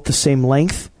were both the same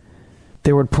length,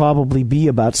 there would probably be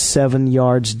about 7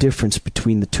 yards difference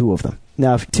between the 2 of them.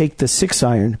 Now, if you take the 6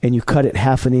 iron and you cut it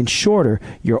half an inch shorter,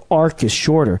 your arc is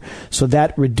shorter. So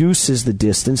that reduces the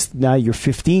distance. Now you're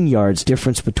 15 yards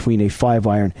difference between a 5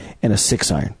 iron and a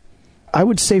 6 iron. I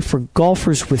would say for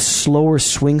golfers with slower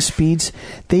swing speeds,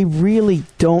 they really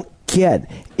don't get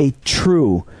a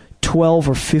true 12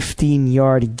 or 15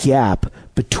 yard gap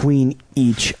between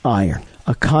each iron.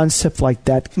 a concept like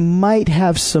that might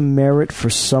have some merit for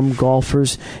some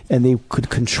golfers, and they could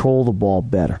control the ball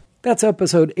better. That's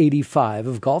episode 85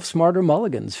 of Golf Smarter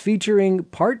Mulligans, featuring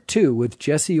part 2 with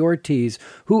Jess Ortiz,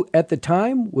 who at the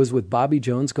time was with Bobby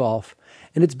Jones Golf,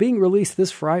 and it's being released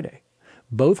this Friday.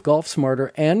 Both Golf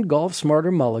Smarter and Golf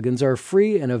Smarter Mulligans are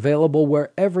free and available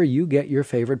wherever you get your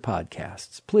favorite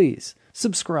podcasts. Please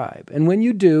subscribe, and when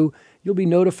you do, you'll be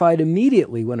notified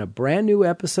immediately when a brand new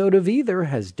episode of either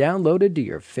has downloaded to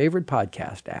your favorite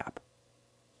podcast app.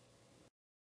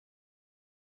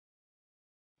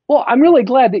 Well, I'm really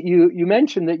glad that you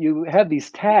mentioned that you have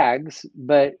these tags,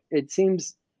 but it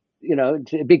seems,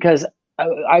 because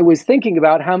I was thinking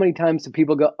about how many times do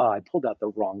people go, oh, I pulled out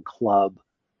the wrong club,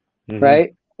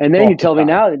 right? And then you tell me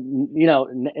now,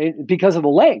 because of the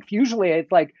length, usually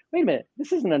it's like, wait a minute,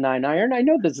 this isn't a 9-iron. I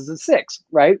know this is a 6,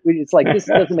 right? It's like, this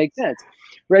doesn't make sense,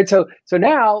 right? So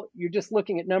now you're just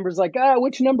looking at numbers like,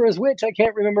 which number is which? I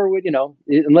can't remember what,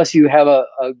 unless you have a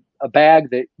bag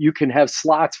that you can have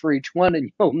slots for each one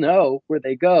and you'll know where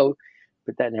they go,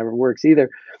 but that never works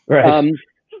either. Right.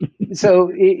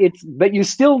 So but you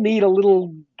still need a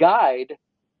little guide,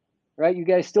 right? You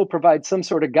guys still provide some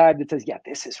sort of guide that says, yeah,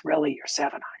 this is really your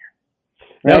 7-iron.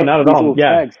 Right? No, not at all.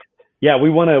 Yeah. Tags. Yeah.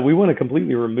 We want to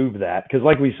completely remove that. Cause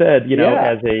like we said,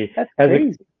 as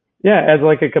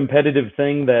like a competitive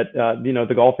thing that,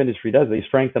 the golf industry does, they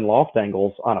strengthen loft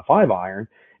angles on a 5-iron.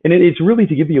 And it's really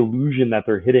to give the illusion that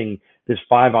they're hitting this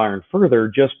 5-iron further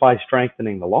just by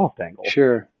strengthening the loft angle.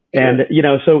 Sure. And,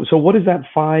 so what does that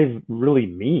 5 really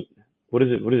mean? What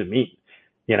does it mean?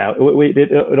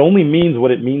 It only means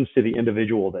what it means to the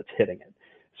individual that's hitting it.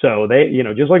 So they,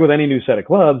 just like with any new set of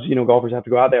clubs, golfers have to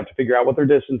go out, they have to figure out what their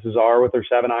distances are with their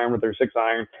 7-iron, with their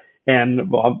 6-iron.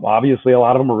 And obviously a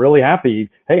lot of them are really happy.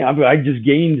 Hey, I just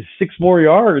gained 6 more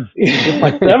yards with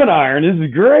my 7-iron. This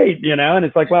is great, and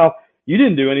it's like, well, you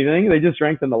didn't do anything. They just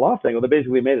strengthened the loft angle. They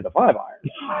basically made it a 5-iron,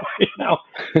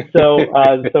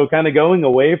 So kind of going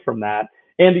away from that.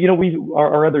 And,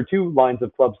 our other 2 lines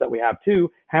of clubs that we have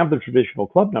too have the traditional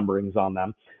club numberings on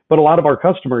them. But a lot of our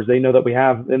customers, they know that we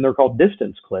have, and they're called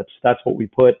distance clips. That's what we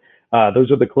put. Those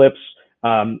are the clips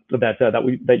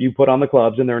that you put on the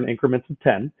clubs, and they're in increments of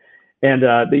 10. And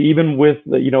even with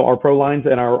our pro lines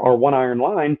and our 1-iron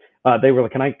line, they were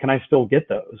like, can I still get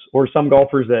those? Or some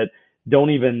golfers that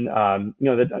don't even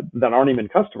that aren't even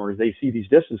customers, they see these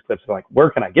distance clips, they're like,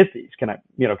 where can I get these? Can I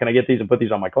get these and put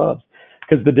these on my clubs?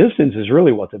 Because the distance is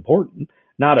really what's important,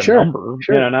 not a number,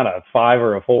 not a 5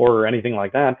 or a 4 or anything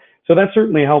like that. So that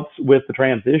certainly helps with the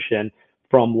transition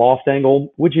from loft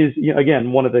angle, which is,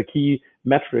 again, one of the key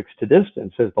metrics to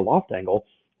distance is the loft angle.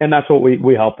 And that's what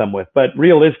we help them with. But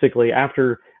realistically,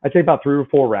 after I'd say about 3 or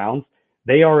 4 rounds,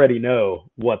 they already know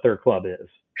what their club is.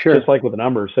 Sure. Just like with the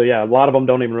numbers. So yeah, a lot of them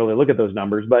don't even really look at those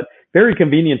numbers, but very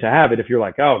convenient to have it if you're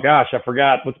like, oh gosh, I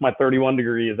forgot, what's my 31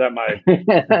 degree? Is that my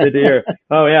here?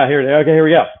 Oh yeah, here we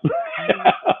go.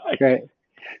 Great.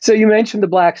 So you mentioned the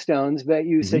Blackstones, but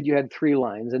you said you had 3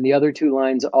 lines, and the other 2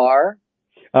 lines are?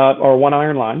 Our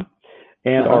 1-iron line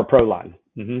and our pro line.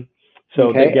 So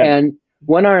okay, and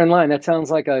 1-iron line, that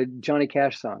sounds like a Johnny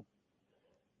Cash song.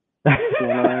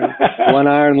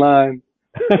 1-iron line.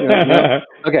 No.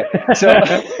 Okay, so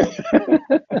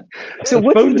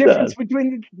what's the difference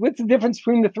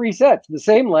between the 3 sets? The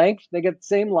same length, they get the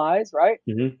same lies, right?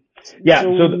 Yeah.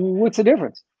 So what's the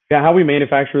difference? Yeah, how we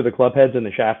manufacture the club heads and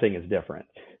the shafting is different.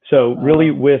 So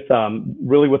really with our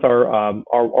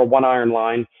 1-iron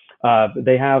line,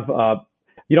 they have a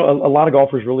lot of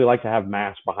golfers really like to have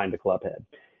mass behind the club head.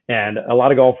 And a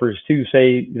lot of golfers too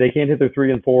say they can't hit their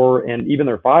 3 and 4 and even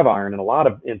their 5-iron in a lot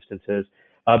of instances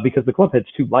because the club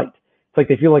head's too light. It's like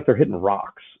they feel like they're hitting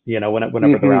rocks,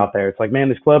 whenever they're out there. It's like, man,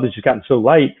 this club has just gotten so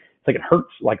light. It's like it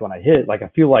hurts like when I hit. Like I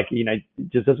feel like, it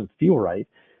just doesn't feel right.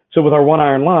 So with our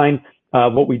 1-iron line,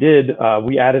 what we did,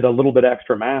 we added a little bit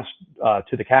extra mass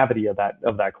to the cavity of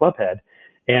that club head.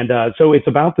 And so it's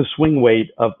about the swing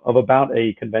weight of about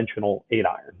a conventional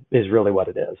 8-iron is really what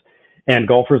it is. And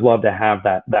golfers love to have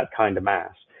that kind of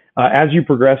mass. As you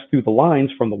progress through the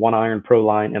lines from the 1-iron pro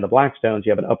line and the Blackstones,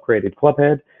 you have an upgraded club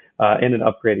head and an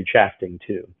upgraded shafting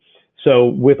too. So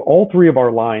with all 3 of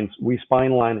our lines, we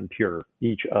spine line and pure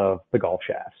each of the golf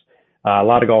shafts. A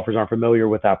lot of golfers aren't familiar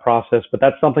with that process, but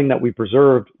that's something that we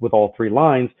preserved with all 3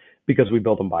 lines because we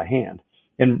built them by hand.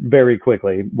 And very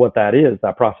quickly, what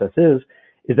that process is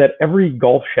that every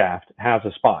golf shaft has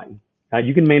a spine.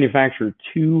 You can manufacture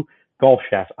 2 golf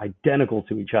shafts identical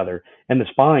to each other, and the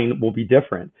spine will be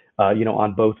different,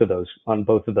 on both those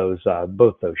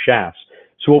shafts.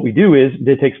 So what we do is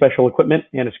they take special equipment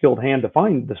and a skilled hand to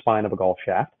find the spine of a golf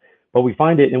shaft, but we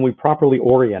find it and we properly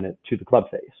orient it to the club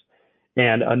face.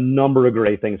 And a number of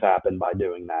great things happen by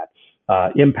doing that.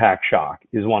 Impact shock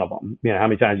is one of them. How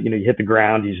many times, you hit the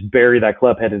ground, you just bury that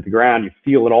club head into the ground, you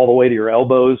feel it all the way to your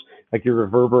elbows, like you're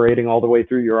reverberating all the way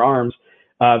through your arms.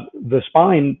 The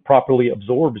spine properly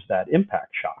absorbs that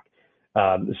impact shock.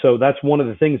 So that's one of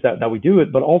the things that we do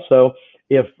it. But also,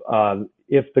 if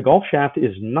the golf shaft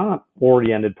is not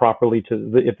oriented properly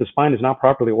if the spine is not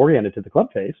properly oriented to the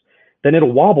club face, then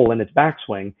it'll wobble in its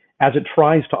backswing as it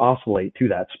tries to oscillate to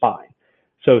that spine.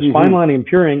 So spine line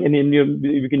impuring, and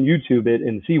you can YouTube it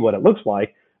and see what it looks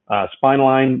like. Spine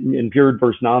line impured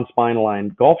versus non-spine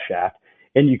line golf shaft,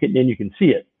 and you can see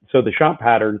it. So the shot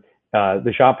pattern,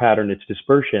 its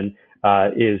dispersion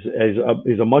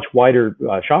is a much wider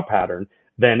shot pattern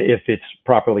than if it's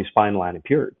properly spine line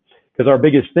impured. Because our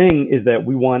biggest thing is that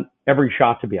we want every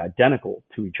shot to be identical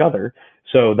to each other.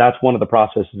 So that's one of the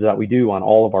processes that we do on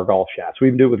all of our golf shafts. We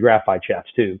even do it with graphite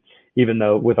shafts too,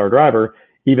 with our driver,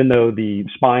 even though the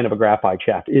spine of a graphite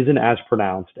shaft isn't as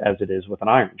pronounced as it is with an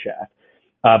iron shaft.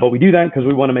 But we do that because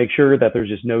we want to make sure that there's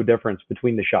just no difference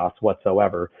between the shots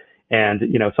whatsoever. And,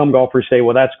 some golfers say,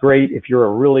 well, that's great. If you're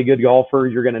a really good golfer,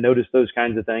 you're going to notice those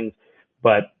kinds of things.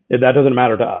 But that doesn't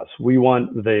matter to us. We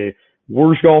want the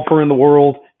worst golfer in the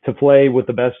world to play with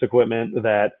the best equipment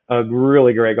that a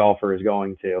really great golfer is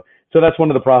going to. So that's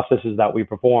one of the processes that we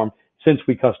perform since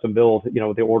we custom build,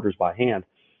 the orders by hand.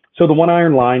 So the one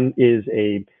iron line is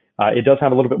it does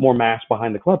have a little bit more mass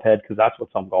behind the club head because that's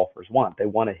what some golfers want. They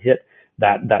want to hit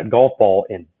that golf ball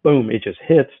and boom, it just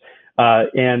hits.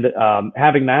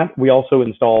 Having that, we also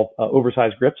install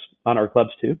oversized grips on our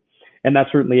clubs too. And that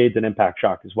certainly aids in impact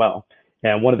shock as well.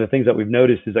 And one of the things that we've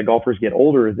noticed is that golfers get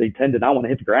older, they tend to not want to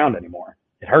hit the ground anymore.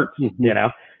 It hurts,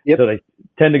 Yep. So they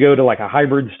tend to go to like a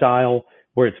hybrid style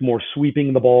where it's more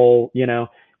sweeping the ball,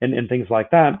 and things like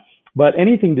that. But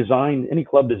any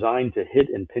club designed to hit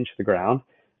and pinch the ground,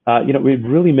 it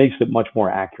really makes it much more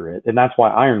accurate. And that's why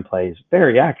iron play is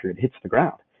very accurate, hits the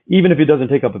ground. Even if it doesn't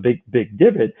take up a big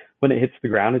divot, when it hits the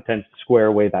ground, it tends to square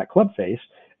away that club face,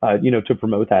 to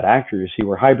promote that accuracy,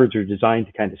 where hybrids are designed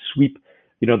to kind of sweep,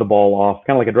 the ball off,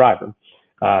 kind of like a driver.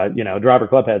 A driver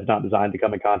club head is not designed to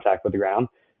come in contact with the ground.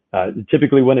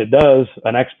 Typically when it does,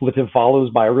 an expletive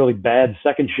follows by a really bad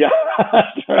second shot,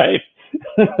 right?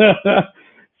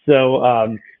 So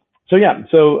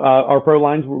our pro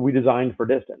lines we designed for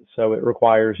distance. So it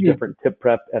requires different tip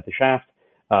prep at the shaft,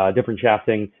 different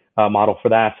shafting model for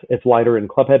that. It's lighter in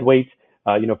club head weight,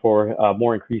 for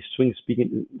more increased swing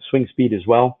speed as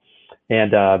well.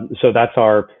 And so that's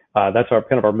our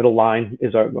kind of our middle line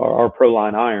is our pro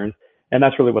line irons. And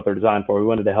that's really what they're designed for. We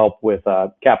wanted to help with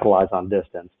capitalize on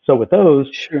distance. So with those,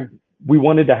 we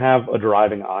wanted to have a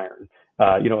driving iron,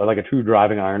 like a true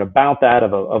driving iron, about that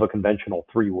of a conventional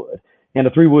 3-wood. And a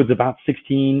 3-wood's about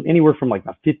anywhere from like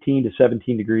 15 to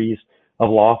 17 degrees of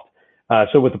loft.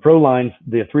 So with the pro lines,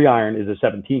 the 3-iron is a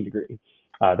 17 degree.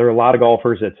 There are a lot of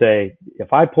golfers that say,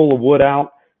 if I pull a wood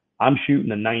out, I'm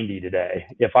shooting a 90 today.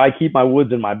 If I keep my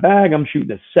woods in my bag, I'm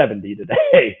shooting a 70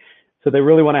 today. So they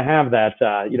really want to have that,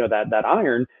 that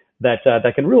iron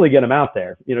that can really get them out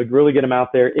there, really get them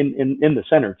out there in the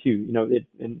center too,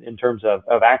 in terms of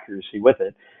accuracy with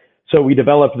it. So we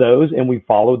developed those and we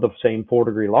followed the same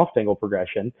 4-degree loft angle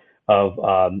progression of,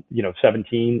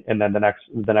 17. And then the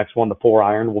next one, the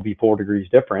 4-iron, will be 4 degrees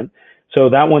different. So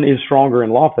that one is stronger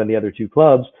in loft than the other two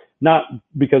clubs, not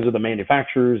because of the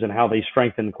manufacturers and how they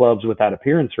strengthen clubs with that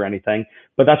appearance or anything,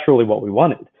 but that's really what we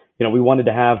wanted. We wanted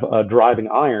to have a driving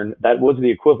iron that was the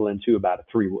equivalent to about a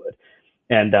 3-wood.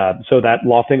 And so that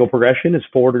loft angle progression is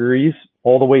 4 degrees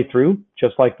all the way through,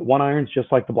 just like the 1-irons,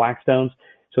 just like the Blackstones.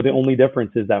 So the only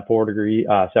difference is that 4-degree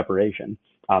separation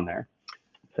on there.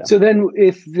 So then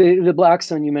if the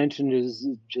Blackstone you mentioned is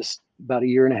just about a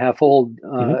year and a half old,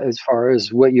 as far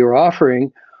as what you're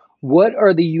offering, what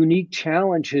are the unique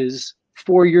challenges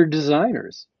for your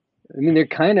designers? I mean, they're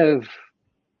kind of,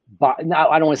 now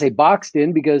I don't want to say boxed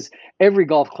in, because every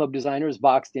golf club designer is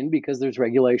boxed in because there's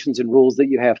regulations and rules that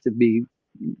you have to be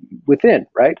within,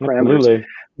 right? Parameters. Absolutely.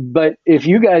 But if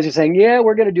you guys are saying, yeah,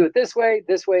 we're going to do it this way,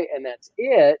 and that's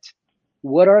it,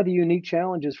 what are the unique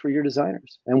challenges for your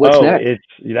designers, and what's next?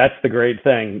 That's the great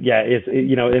thing. Yeah,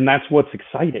 and that's what's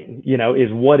exciting,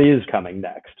 is what is coming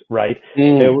next, right?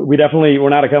 We're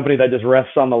not a company that just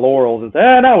rests on the laurels and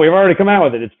say, no, we've already come out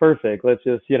with it. It's perfect. Let's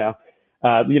just,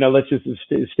 let's just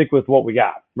stick with what we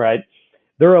got, right?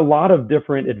 There are a lot of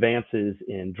different advances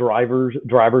in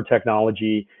driver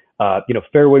technology,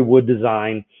 fairway wood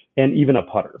design, and even a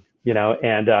putter,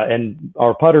 and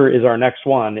our putter is our next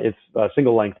one. It's a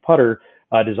single length putter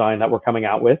design that we're coming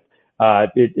out with.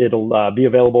 It'll be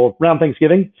available around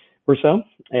Thanksgiving or so.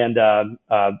 And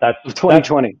that's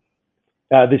 2020.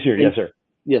 This year, yes, sir.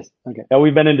 Yes. Okay.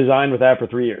 We've been in design with that for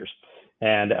 3 years,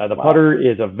 and the putter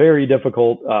is a very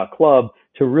difficult club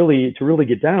to really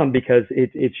get down because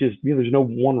it's just there's no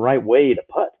one right way to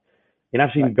putt. And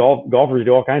I've seen golfers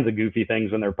do all kinds of goofy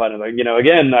things when they're putting. Like,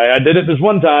 again, I did it this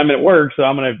one time and it worked, so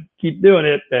I'm going to keep doing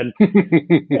it. And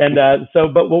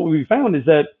but what we found is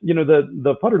that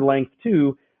the putter length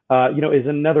too, is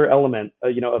another element,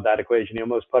 of that equation.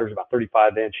 Most putters about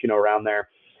 35 inch, around there.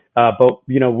 But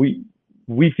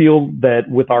we feel that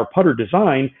with our putter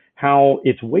design, how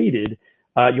it's weighted.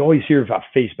 You always hear about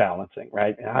face balancing,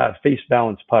 right? Face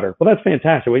balanced putter. Well, that's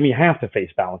fantastic. I mean, you have to face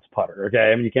balance putter,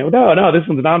 okay? I mean, you can't, no, this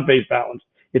one's non-face balanced.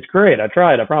 It's great. I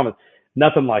tried, I promise.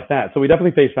 Nothing like that. So we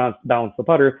definitely face balance the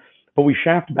putter, but we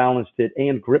shaft balanced it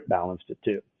and grip balanced it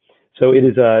too. So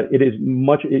it's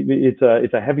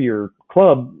a heavier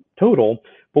club total.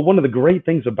 But one of the great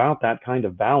things about that kind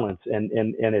of balance and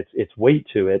its weight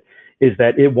to it is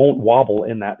that it won't wobble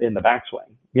in the backswing.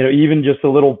 Even just a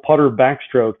little putter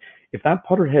backstroke. If that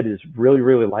putter head is really,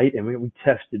 really light, and we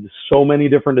tested so many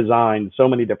different designs, so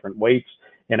many different weights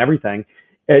and everything,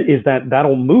 is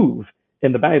that'll move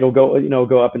in the back. It'll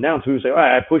go up and down. So we say,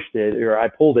 I pushed it or I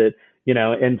pulled it,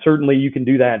 and certainly you can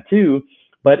do that too.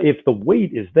 But if the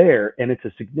weight is there and it's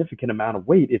a significant amount of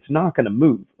weight, it's not going to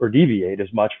move or deviate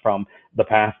as much from the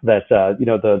path that,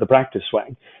 the practice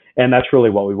swing. And that's really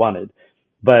what we wanted.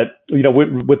 But,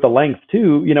 with the length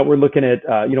too, we're looking at,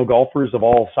 golfers of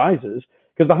all sizes.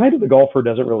 Because the height of the golfer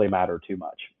doesn't really matter too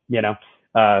much,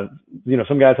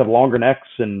 some guys have longer necks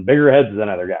and bigger heads than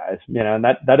other guys, and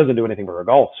that doesn't do anything for a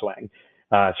golf swing.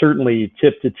 Certainly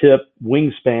tip to tip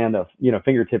wingspan of,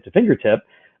 fingertip to fingertip,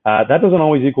 that doesn't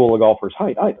always equal a golfer's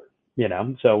height either,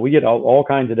 so we get all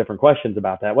kinds of different questions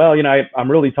about that. Well, I'm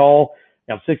really tall,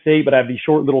 I'm 6'8", but I have these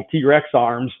short little T-Rex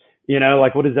arms,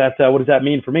 like what does that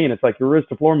mean for me? And it's like your wrist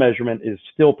to floor measurement is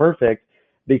still perfect,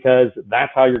 because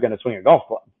that's how you're going to swing a golf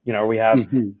club. We have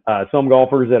some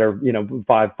golfers that are,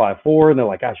 5'4", and they're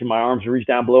like, gosh, my arms reach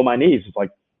down below my knees. It's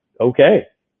like, okay,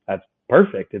 that's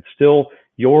perfect. It's still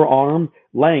your arm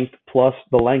length plus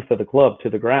the length of the club to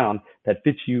the ground that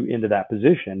fits you into that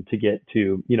position to get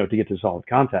to solid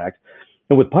contact.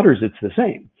 And with putters, it's the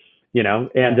same.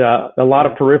 And a lot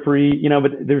of periphery,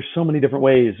 but there's so many different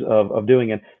ways of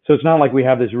doing it. So it's not like we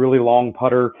have this really long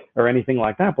putter or anything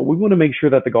like that, but we want to make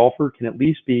sure that the golfer can at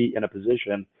least be in a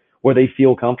position where they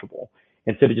feel comfortable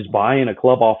instead of just buying a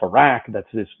club off a rack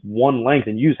that's this one length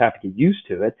and you just have to get used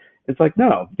to it. It's like,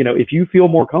 no, if you feel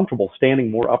more comfortable standing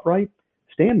more upright,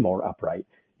 stand more upright.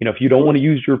 If you don't want to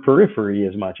use your periphery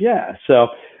as much. Yeah. So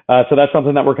that's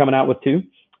something that we're coming out with too.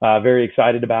 Very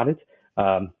excited about it.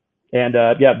 That's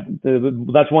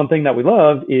one thing that we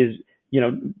love is,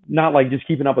 not like just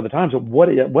keeping up with the times, but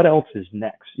what else is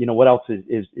next? What else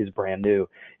is brand new?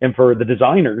 And for the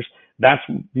designers, that's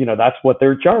what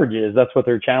their charge is. That's what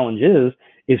their challenge is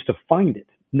to find it,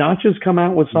 not just come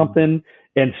out with something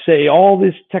and say all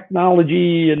this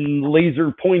technology and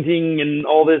laser pointing and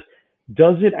all this.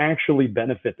 Does it actually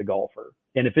benefit the golfer?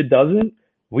 And if it doesn't,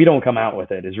 we don't come out with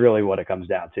it, is really what it comes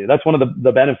down to. That's one of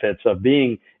the benefits of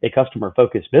being a customer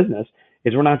focused business,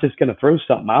 is we're not just going to throw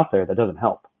something out there that doesn't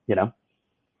help,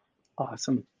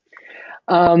 Awesome.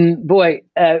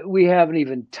 We haven't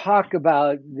even talked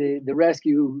about the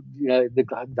rescue,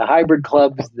 the hybrid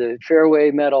clubs, the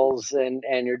fairway metals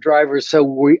and your drivers. So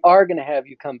we are going to have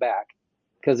you come back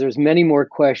because there's many more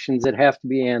questions that have to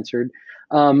be answered.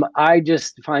 I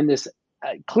just find this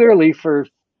clearly for,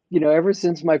 ever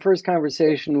since my first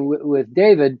conversation with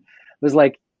David was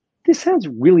like, this sounds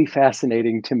really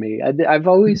fascinating to me. I've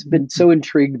always been so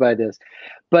intrigued by this,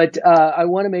 but I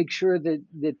want to make sure that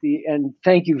and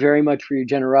thank you very much for your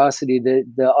generosity, that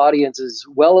the audience is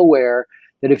well aware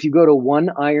that if you go to One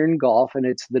Iron Golf, and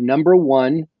it's the number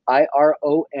one,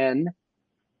 IRON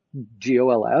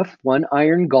GOLF,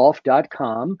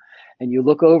 oneirongolf.com, and you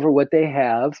look over what they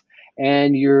have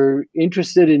and you're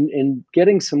interested in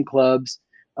getting some clubs,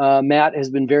 Matt has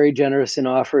been very generous and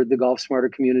offered the Golf Smarter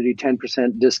community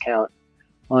 10% discount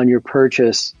on your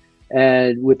purchase,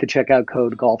 and with the checkout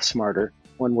code Golf Smarter,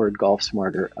 one word, Golf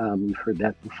Smarter. You've heard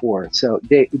that before. So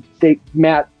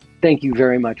Matt, thank you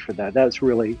very much for that. That's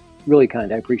really, really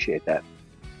kind. I appreciate that.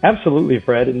 Absolutely,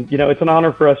 Fred. And, it's an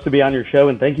honor for us to be on your show,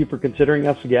 and thank you for considering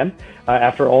us again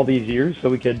after all these years so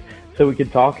we could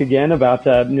talk again about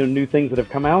new things that have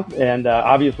come out. And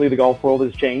obviously the golf world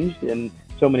has changed in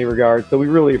so many regards. So we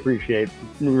really appreciate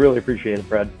it,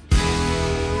 Fred.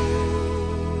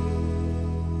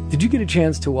 Did you get a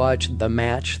chance to watch The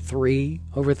Match 3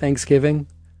 over Thanksgiving?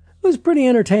 It was pretty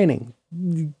entertaining.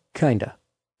 Kinda.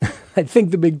 I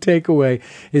think the big takeaway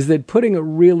is that putting a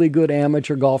really good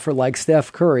amateur golfer like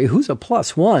Steph Curry, who's a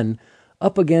 +1,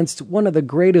 up against one of the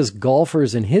greatest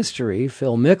golfers in history,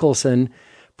 Phil Mickelson,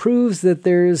 proves that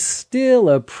there's still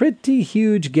a pretty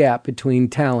huge gap between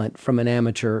talent from an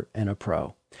amateur and a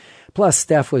pro. Plus,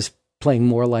 Steph was playing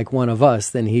more like one of us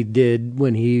than he did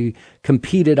when he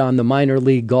competed on the minor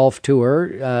league golf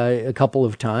tour a couple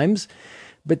of times.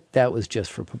 But that was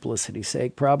just for publicity's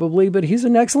sake, probably. But he's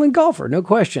an excellent golfer, no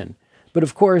question. But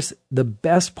of course, the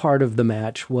best part of the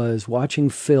match was watching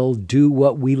Phil do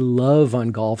what we love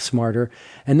on Golf Smarter,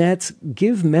 and that's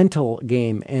give mental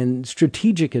game and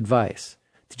strategic advice.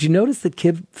 Did you notice that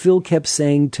Phil kept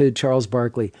saying to Charles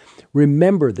Barkley,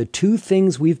 remember the two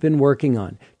things we've been working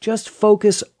on. Just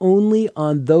focus only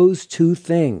on those two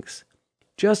things.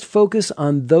 Just focus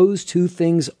on those two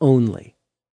things only.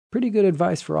 Pretty good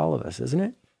advice for all of us, isn't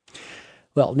it?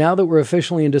 Well, now that we're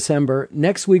officially in December,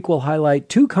 next week we'll highlight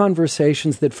two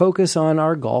conversations that focus on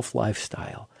our golf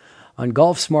lifestyle. On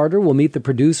Golf Smarter, we'll meet the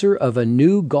producer of a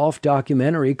new golf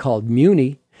documentary called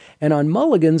Muni. And on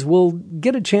Mulligans, we'll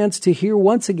get a chance to hear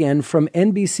once again from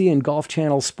NBC and Golf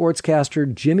Channel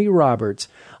sportscaster Jimmy Roberts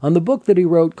on the book that he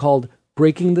wrote called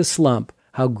Breaking the Slump,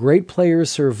 How Great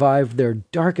Players Survived Their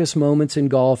Darkest Moments in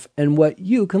Golf and What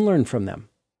You Can Learn from Them.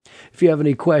 If you have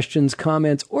any questions,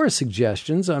 comments, or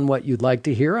suggestions on what you'd like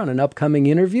to hear on an upcoming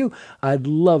interview, I'd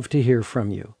love to hear from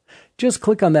you. Just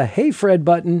click on the Hey Fred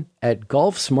button at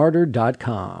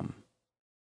golfsmarter.com.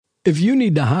 If you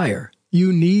need to hire,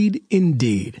 you need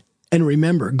Indeed. And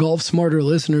remember, Golf Smarter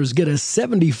listeners get a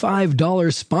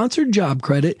 $75 sponsored job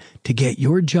credit to get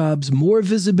your jobs more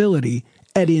visibility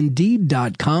at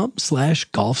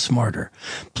Indeed.com/GolfSmarter.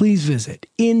 Please visit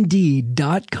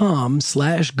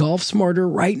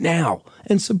Indeed.com/GolfSmarter right now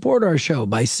and support our show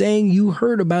by saying you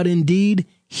heard about Indeed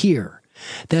here.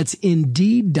 That's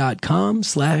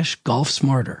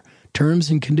Indeed.com/GolfSmarter. Terms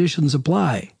and conditions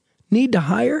apply. Need to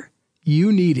hire?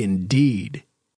 You need Indeed.